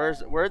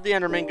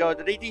Enderman go?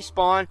 Did he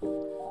despawn?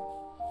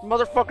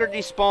 Motherfucker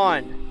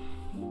despawned.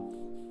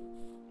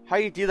 How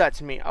you do that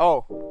to me?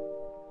 Oh.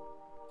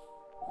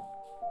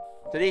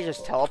 Did he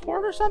just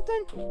teleport or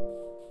something?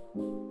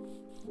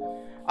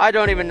 I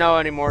don't even know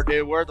anymore,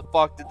 dude. Where the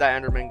fuck did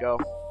that Enderman go?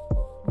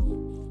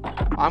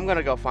 I'm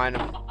gonna go find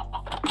him.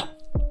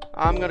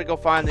 I'm gonna go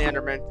find the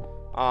Enderman.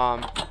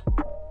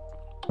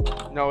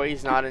 No,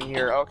 he's not in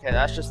here. Okay,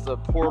 that's just the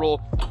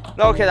portal.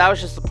 No, okay, that was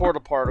just the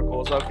portal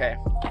particles. Okay.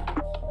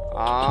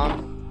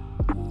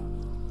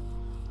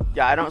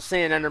 Yeah, I don't see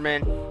an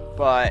Enderman,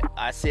 but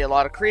I see a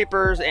lot of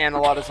creepers and a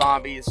lot of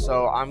zombies,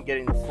 so I'm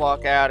getting the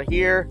fuck out of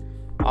here.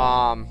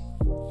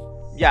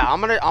 Yeah,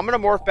 I'm gonna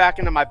morph back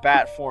into my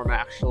bat form,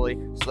 actually,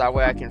 so that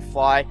way I can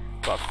fly.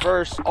 But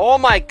first, oh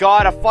my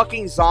god, a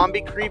fucking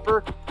zombie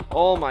creeper.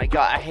 Oh my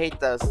god, I hate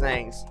those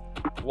things.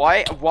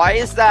 Why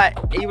is that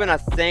even a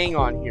thing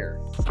on here?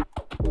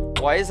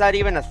 Why is that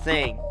even a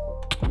thing?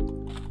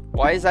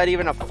 Why is that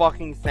even a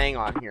fucking thing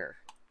on here?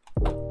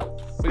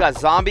 We got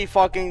zombie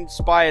fucking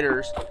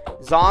spiders,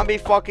 zombie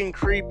fucking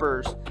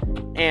creepers,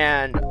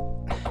 and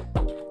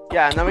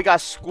yeah, and then we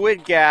got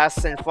squid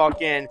gas and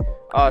fucking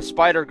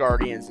spider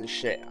guardians and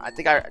shit.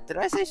 Did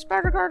I say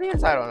spider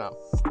guardians? I don't know.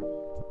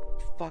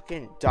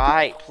 Fucking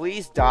die.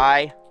 Please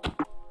die.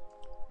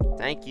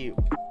 Thank you.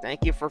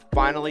 Thank you for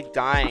finally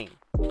dying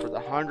for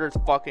the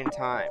 100th fucking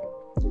time.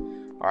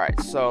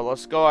 Alright, so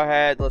let's go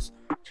ahead. Let's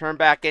turn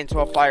back into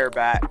a fire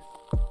bat.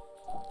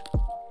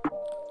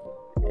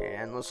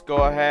 And let's go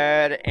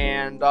ahead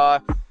and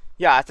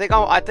yeah, I think I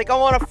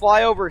want to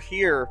fly over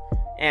here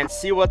and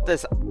see what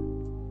this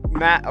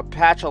a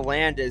patch of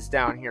land is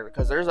down here,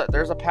 because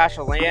there's a patch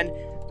of land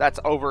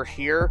that's over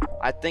here.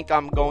 I think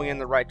I'm going in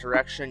the right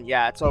direction.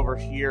 Yeah, it's over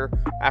here.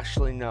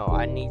 Actually, no,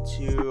 I need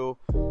to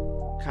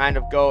kind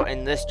of go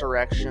in this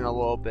direction a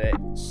little bit.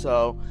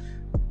 So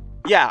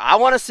yeah, I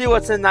want to see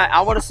what's in that.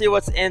 I want to see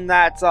what's in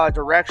that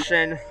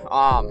direction.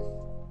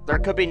 There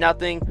could be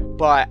nothing,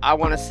 but I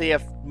want to see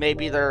if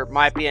maybe there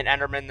might be an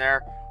Enderman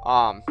there.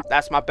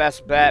 That's my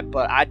best bet,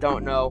 but I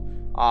don't know.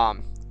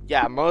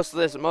 Yeah, most of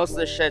this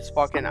shit's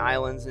fucking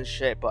islands and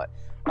shit. But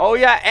oh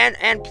yeah,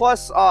 and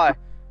plus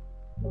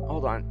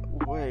hold on,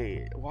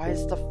 wait, why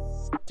is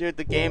dude,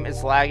 the game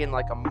is lagging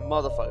like a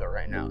motherfucker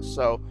right now.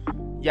 So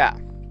yeah,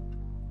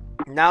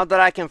 now that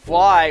I can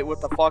fly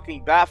with the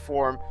fucking bat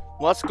form,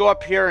 let's go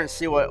up here and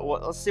see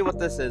let's see what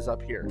this is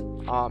up here.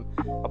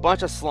 A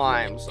bunch of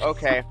slimes.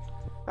 Okay,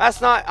 that's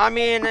not, I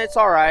mean, it's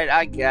alright,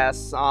 I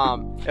guess.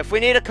 If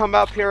we need to come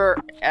up here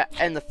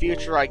in the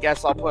future, I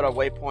guess I'll put a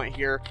waypoint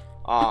here.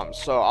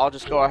 So I'll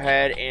just go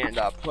ahead and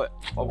put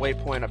a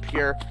waypoint up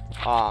here.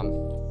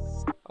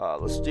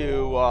 Let's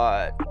do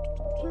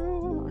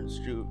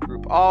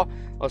group all.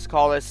 Let's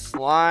call this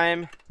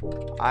Slime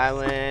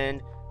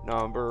Island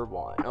number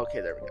 1.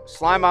 Okay, there we go.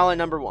 Slime Island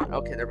number 1.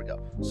 Okay, there we go.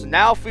 So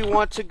now if we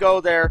want to go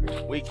there,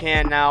 we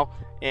can now.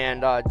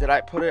 And did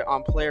I put it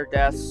on player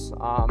deaths?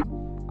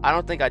 I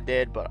don't think I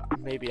did, but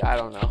maybe, I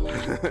don't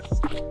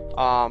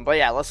know. But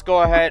yeah, let's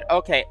go ahead.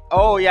 Okay.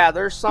 Oh yeah,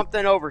 there's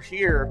something over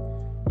here.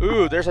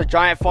 Ooh, there's a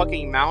giant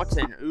fucking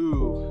mountain.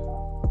 Ooh.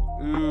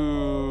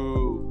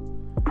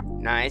 Ooh.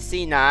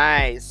 Nicey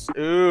nice.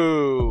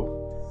 Ooh.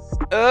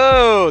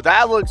 Ooh,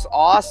 that looks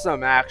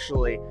awesome,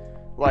 actually.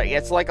 Like,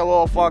 it's like a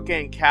little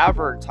fucking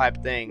cavern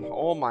type thing.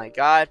 Oh my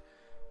god.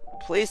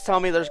 Please tell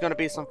me there's gonna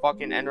be some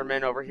fucking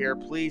Enderman over here.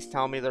 Please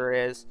tell me there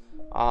is.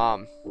 Yeah,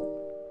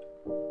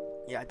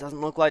 it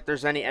doesn't look like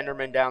there's any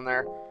Enderman down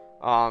there.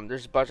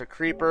 There's a bunch of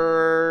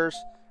creepers.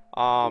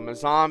 A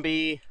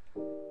zombie.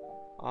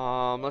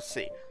 Let's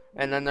see.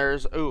 And then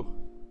there's, ooh.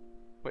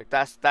 Wait,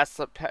 that's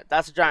a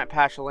giant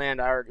patch of land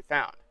I already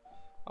found.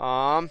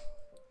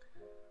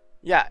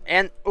 Yeah,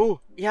 and ooh,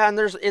 yeah, and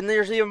there's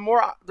even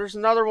more. There's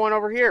another one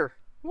over here.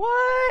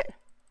 What?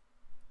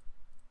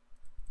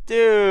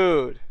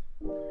 Dude.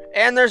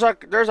 And there's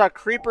a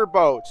creeper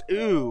boat.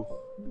 Ooh.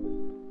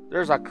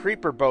 There's a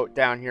creeper boat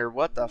down here.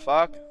 What the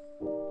fuck?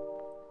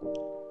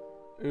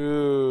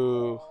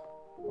 Ooh.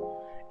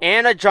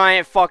 And a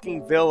giant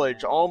fucking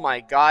village. Oh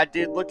my god,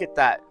 dude, look at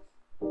that.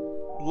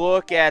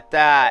 Look at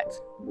that.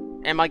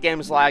 And my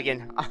game's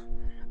lagging.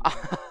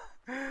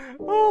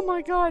 Oh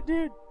my god,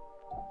 dude.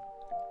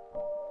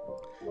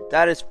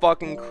 That is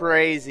fucking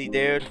crazy,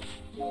 dude.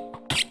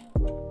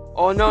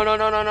 Oh, no, no,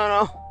 no, no, no,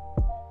 no.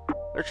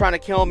 They're trying to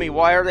kill me.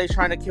 Why are they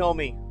trying to kill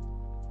me?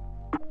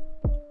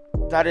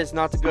 That is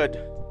not good.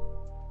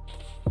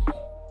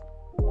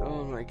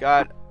 Oh my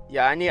god.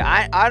 Yeah,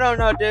 I don't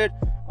know, dude.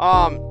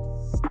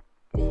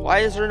 Why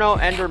is there no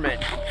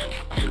Enderman?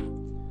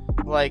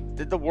 Like,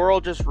 did the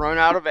world just run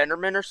out of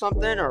Enderman or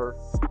something? Or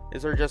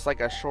is there just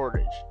like a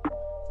shortage?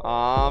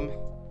 I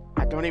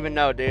don't even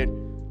know, dude.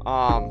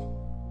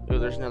 Ooh,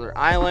 there's another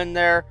island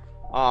there.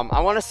 I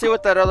want to see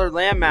what that other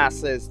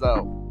landmass is,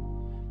 though.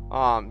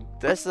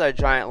 This is a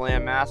giant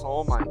landmass.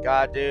 Oh my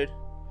god, dude.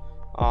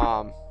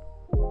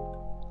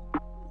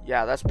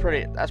 Yeah, that's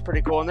pretty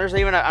cool. And there's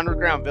even an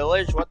underground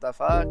village. What the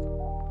fuck?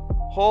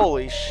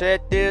 Holy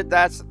shit, dude.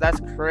 That's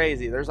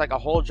crazy. There's like a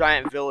whole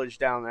giant village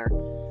down there.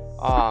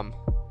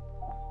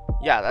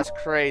 Yeah, that's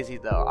crazy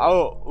though.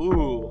 Oh,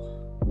 ooh.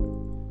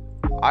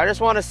 I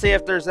just want to see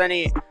if there's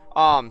any.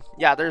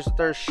 Yeah,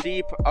 there's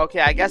sheep.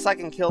 Okay, I guess I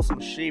can kill some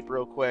sheep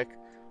real quick.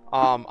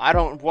 I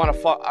don't want to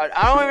fuck.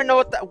 I don't even know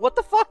what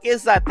the fuck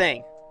is that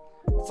thing.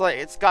 It's like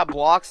it's got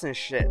blocks and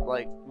shit.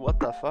 Like, what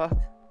the fuck?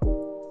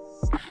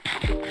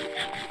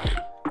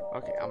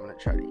 Okay, I'm gonna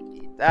try to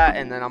eat that,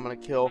 and then I'm gonna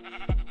kill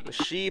the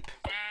sheep.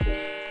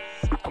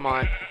 Come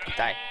on,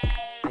 die.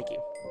 Thank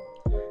you.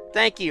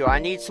 Thank you. I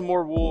need some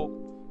more wool.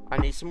 I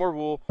need some more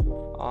wool.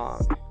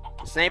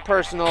 This ain't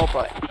personal,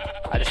 but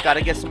I just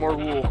gotta get some more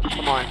wool.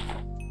 Come on.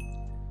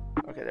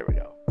 Okay, there we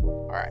go.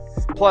 Alright.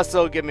 Plus,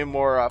 they'll give me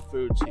more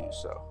food, too,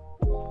 so.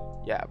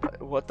 Yeah, but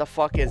what the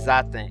fuck is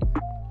that thing?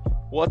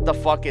 What the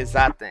fuck is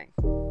that thing?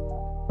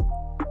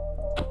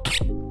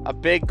 A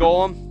big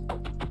golem?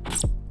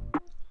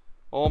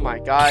 Oh my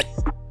god.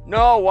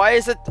 No, why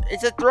is it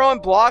throwing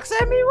blocks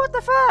at me? What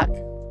the fuck?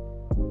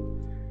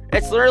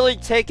 It's literally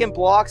taking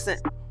blocks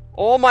and...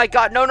 Oh my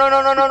god, no, no,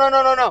 no, no, no, no,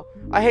 no, no, no.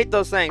 I hate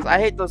those things. I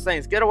hate those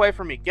things. Get away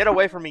from me. Get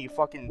away from me, you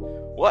fucking...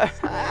 What?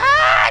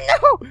 Ah,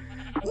 no!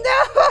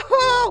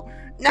 No!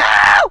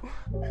 No!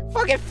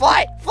 Fucking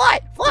fly!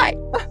 Fly! Fly!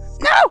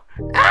 No!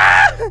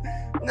 Ah!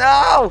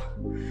 No!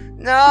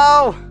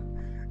 No!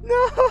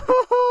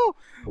 No!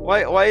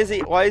 Why is he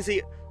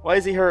hurt?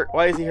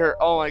 Why is he hurt?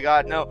 Oh my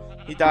god, no.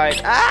 He died.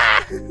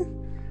 Ah!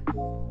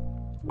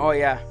 Oh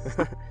yeah.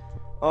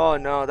 Oh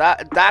no,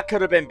 that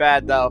could have been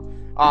bad though.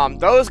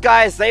 Those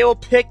guys, they will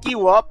pick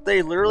you up.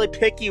 They literally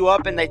pick you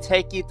up and they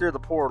take you through the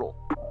portal.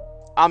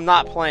 I'm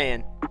not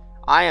playing.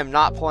 I am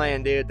not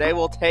playing, dude. They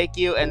will take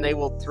you and they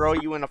will throw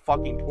you in a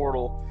fucking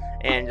portal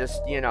and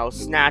just, you know,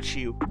 snatch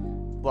you.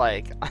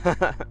 Like,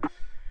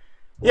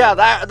 yeah,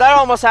 that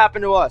almost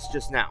happened to us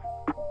just now.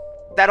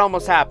 That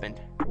almost happened.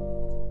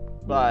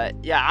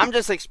 But yeah, I'm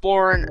just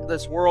exploring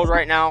this world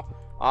right now.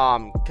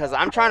 Cause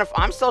I'm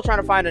still trying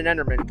to find an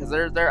Enderman. Cause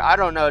they're I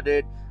don't know,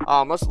 dude.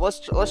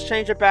 Let's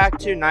change it back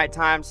to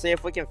nighttime. See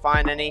if we can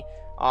find any.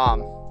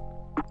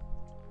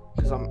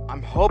 Cause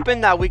I'm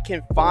hoping that we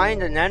can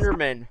find an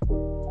Enderman.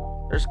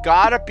 There's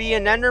gotta be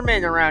an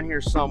Enderman around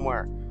here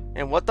somewhere.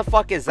 And what the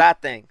fuck is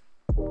that thing?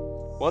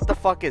 What the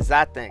fuck is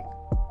that thing?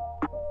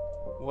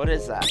 What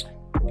is that?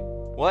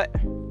 What?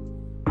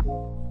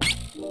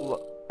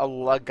 A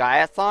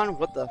Leviathan?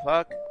 What the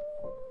fuck?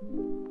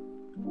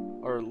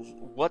 Or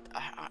what?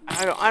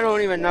 I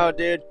don't even know,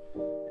 dude.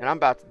 And I'm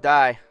about to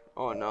die.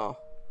 Oh no.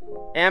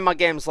 And my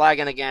game's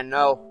lagging again.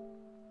 No.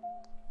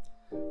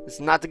 This is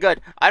not the good.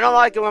 I don't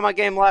like it when my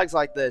game lags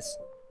like this.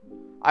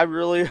 I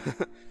really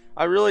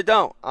I really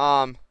don't.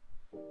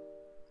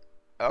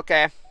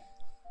 Okay.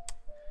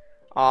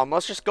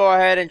 Let's just go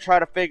ahead and try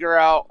to figure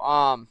out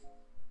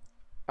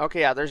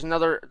okay, yeah, there's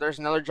another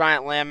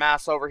giant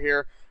landmass over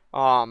here.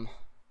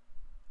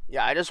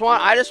 Yeah, I just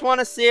want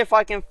to see if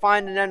I can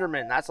find an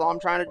Enderman. That's all I'm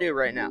trying to do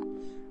right now.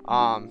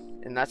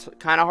 And that's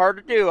kind of hard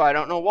to do. I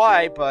don't know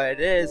why, but it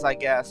is, I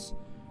guess.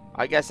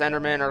 I guess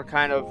Endermen are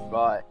kind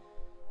of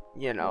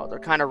you know, they're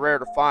kind of rare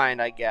to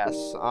find, I guess.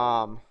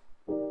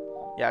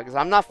 Yeah, because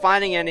I'm not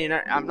finding any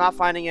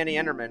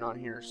Endermen on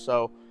here,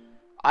 so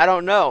I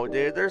don't know,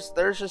 dude. There's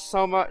just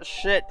so much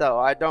shit though.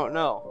 I don't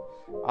know.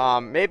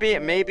 Maybe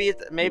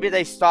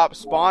they stopped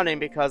spawning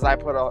because I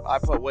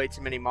put way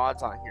too many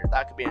mods on here.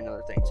 That could be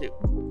another thing too.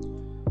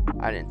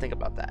 I didn't think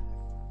about that.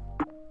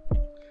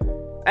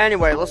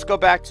 Anyway, let's go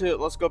back.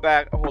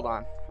 Hold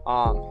on.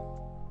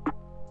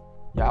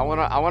 Yeah,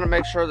 I wanna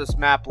make sure this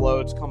map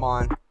loads. Come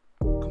on,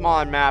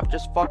 map,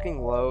 just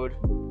fucking load.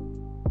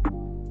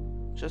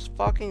 Just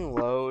fucking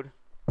load.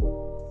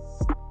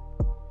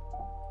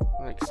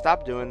 Like,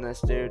 stop doing this,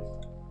 dude.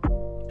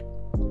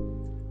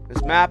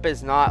 This map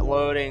is not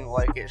loading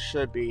like it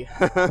should be.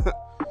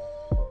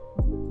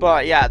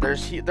 But yeah,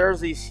 there's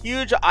these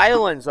huge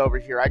islands over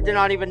here I did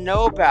not even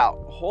know about.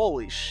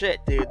 Holy shit,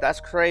 dude. That's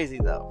crazy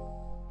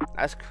though.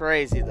 That's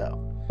crazy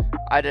though.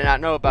 I did not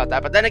know about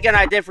that. But then again,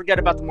 I did forget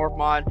about the morph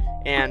mod,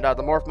 and the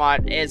morph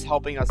mod is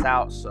helping us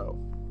out. So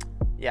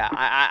yeah,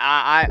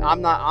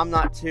 I'm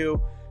not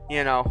too,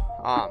 you know,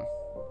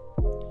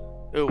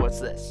 ooh, what's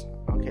this?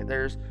 Okay,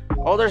 there's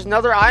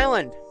another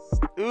island.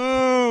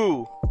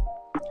 Ooh.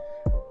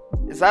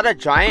 Is that a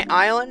giant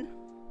island?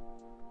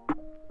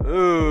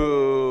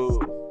 Ooh.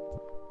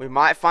 We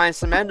might find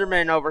some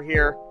Endermen over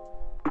here.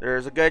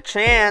 There's a good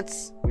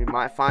chance we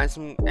might find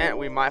some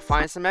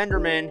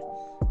Endermen.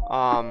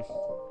 I'm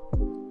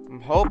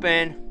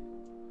hoping,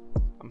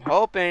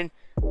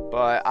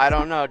 but I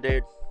don't know,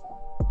 dude.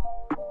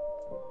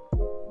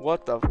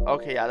 What the?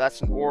 Okay, yeah,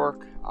 that's an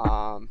orc.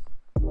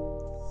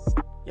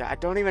 Yeah, I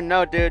don't even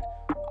know, dude.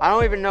 I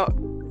don't even know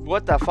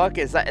what the fuck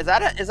is that. Is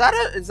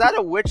that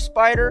a witch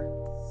spider?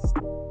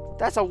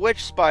 That's a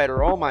witch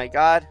spider. Oh my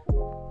god.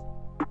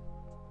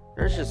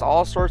 There's just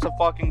all sorts of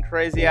fucking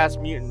crazy ass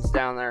mutants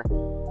down there.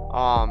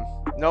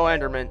 No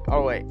Enderman.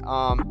 Oh wait.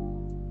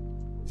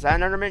 Is that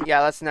an Enderman?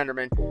 Yeah, that's an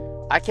Enderman.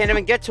 I can't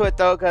even get to it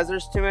though because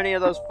there's too many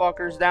of those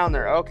fuckers down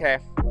there. Okay.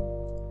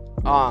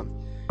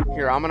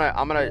 Here, I'm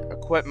gonna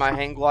equip my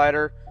hang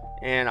glider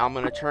and I'm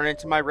gonna turn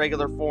into my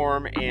regular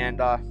form and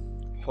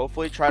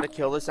hopefully try to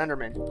kill this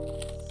Enderman.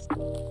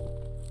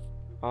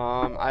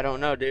 I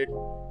don't know, dude.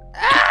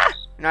 Ah!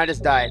 And I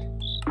just died.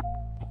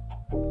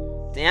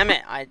 Damn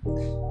it!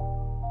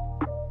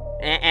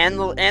 And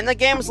the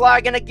game's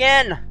lagging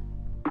again.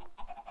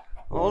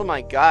 Oh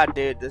my god,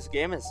 dude, this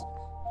game is.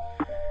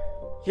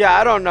 Yeah,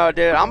 I don't know,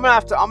 dude. I'm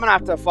gonna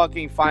have to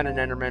fucking find an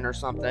Enderman or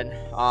something.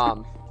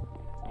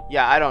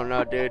 Yeah, I don't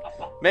know, dude.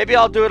 Maybe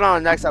I'll do it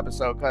on the next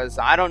episode because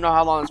I don't know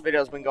how long this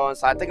video's been going.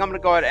 So I think I'm gonna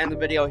go ahead and end the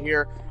video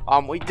here.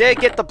 We did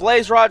get the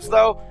blaze rods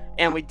though,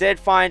 and we did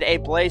find a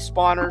blaze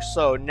spawner.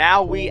 So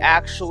now we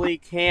actually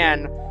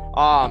can,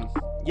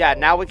 yeah,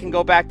 now we can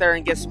go back there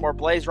and get some more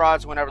blaze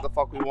rods whenever the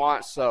fuck we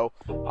want. So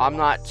I'm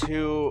not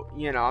too,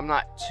 you know,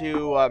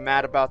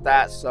 mad about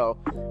that. So,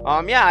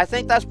 yeah, I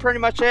think that's pretty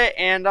much it.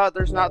 And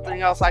there's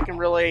nothing else I can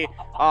really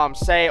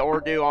say or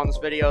do on this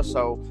video.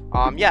 So,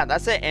 yeah,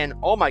 that's it. And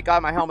oh my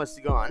god, my helmet's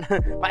gone.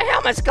 My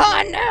helmet's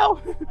gone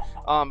now.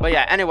 But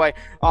yeah, anyway,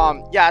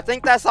 yeah, I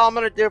think that's all I'm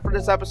gonna do for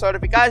this episode.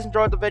 If you guys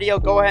enjoyed the video,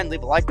 go ahead and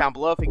leave a like down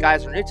below. If you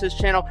guys are new to this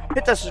channel,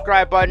 hit the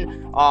subscribe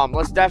button.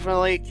 Let's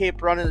definitely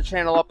keep running the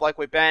channel up like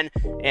we've been.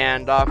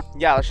 And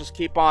yeah, let's just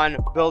keep on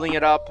building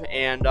it up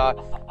and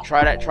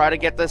try to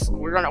get this.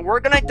 We're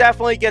gonna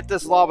definitely get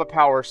this lava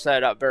power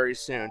set up very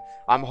soon.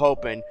 I'm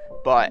hoping,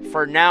 but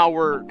for now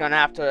we're gonna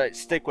have to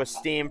stick with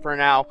Steam for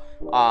now.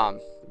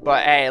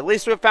 But hey, at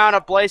least we found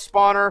a blaze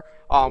spawner.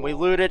 We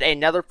looted a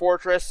nether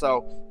fortress,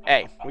 so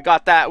hey, we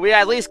got that. We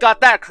at least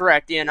got that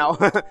correct, you know.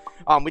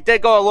 We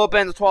did go a little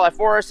bit in the Twilight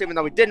Forest, even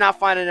though we did not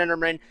find an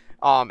Enderman.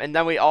 And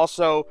then we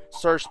also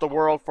searched the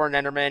world for an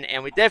Enderman,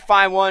 and we did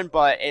find one,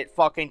 but it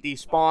fucking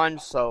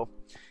despawned, so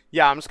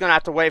yeah, I'm just gonna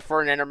have to wait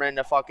for an Enderman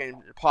to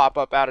fucking pop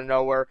up out of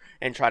nowhere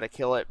and try to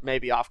kill it,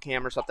 maybe off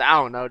camera or something. I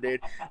don't know, dude.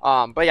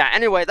 But yeah,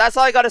 anyway, that's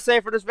all I gotta say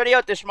for this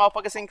video. This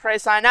motherfucker Sing Crazy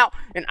sign out,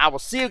 and I will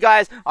see you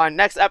guys on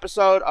next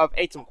episode of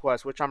Atum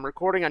Quest, which I'm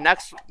recording the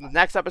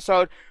next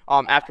episode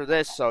after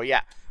this. So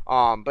yeah.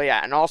 But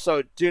yeah, and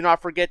also do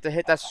not forget to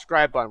hit that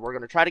subscribe button. We're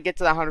gonna try to get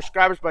to that 100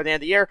 subscribers by the end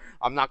of the year.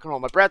 I'm not gonna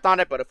hold my breath on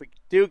it, but if we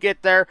do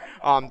get there,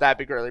 that'd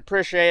be greatly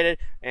appreciated.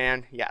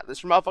 And yeah, this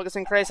is motherfucker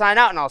Sing Crazy sign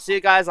out, and I'll see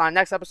you guys on the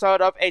next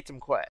episode of Atum Quest.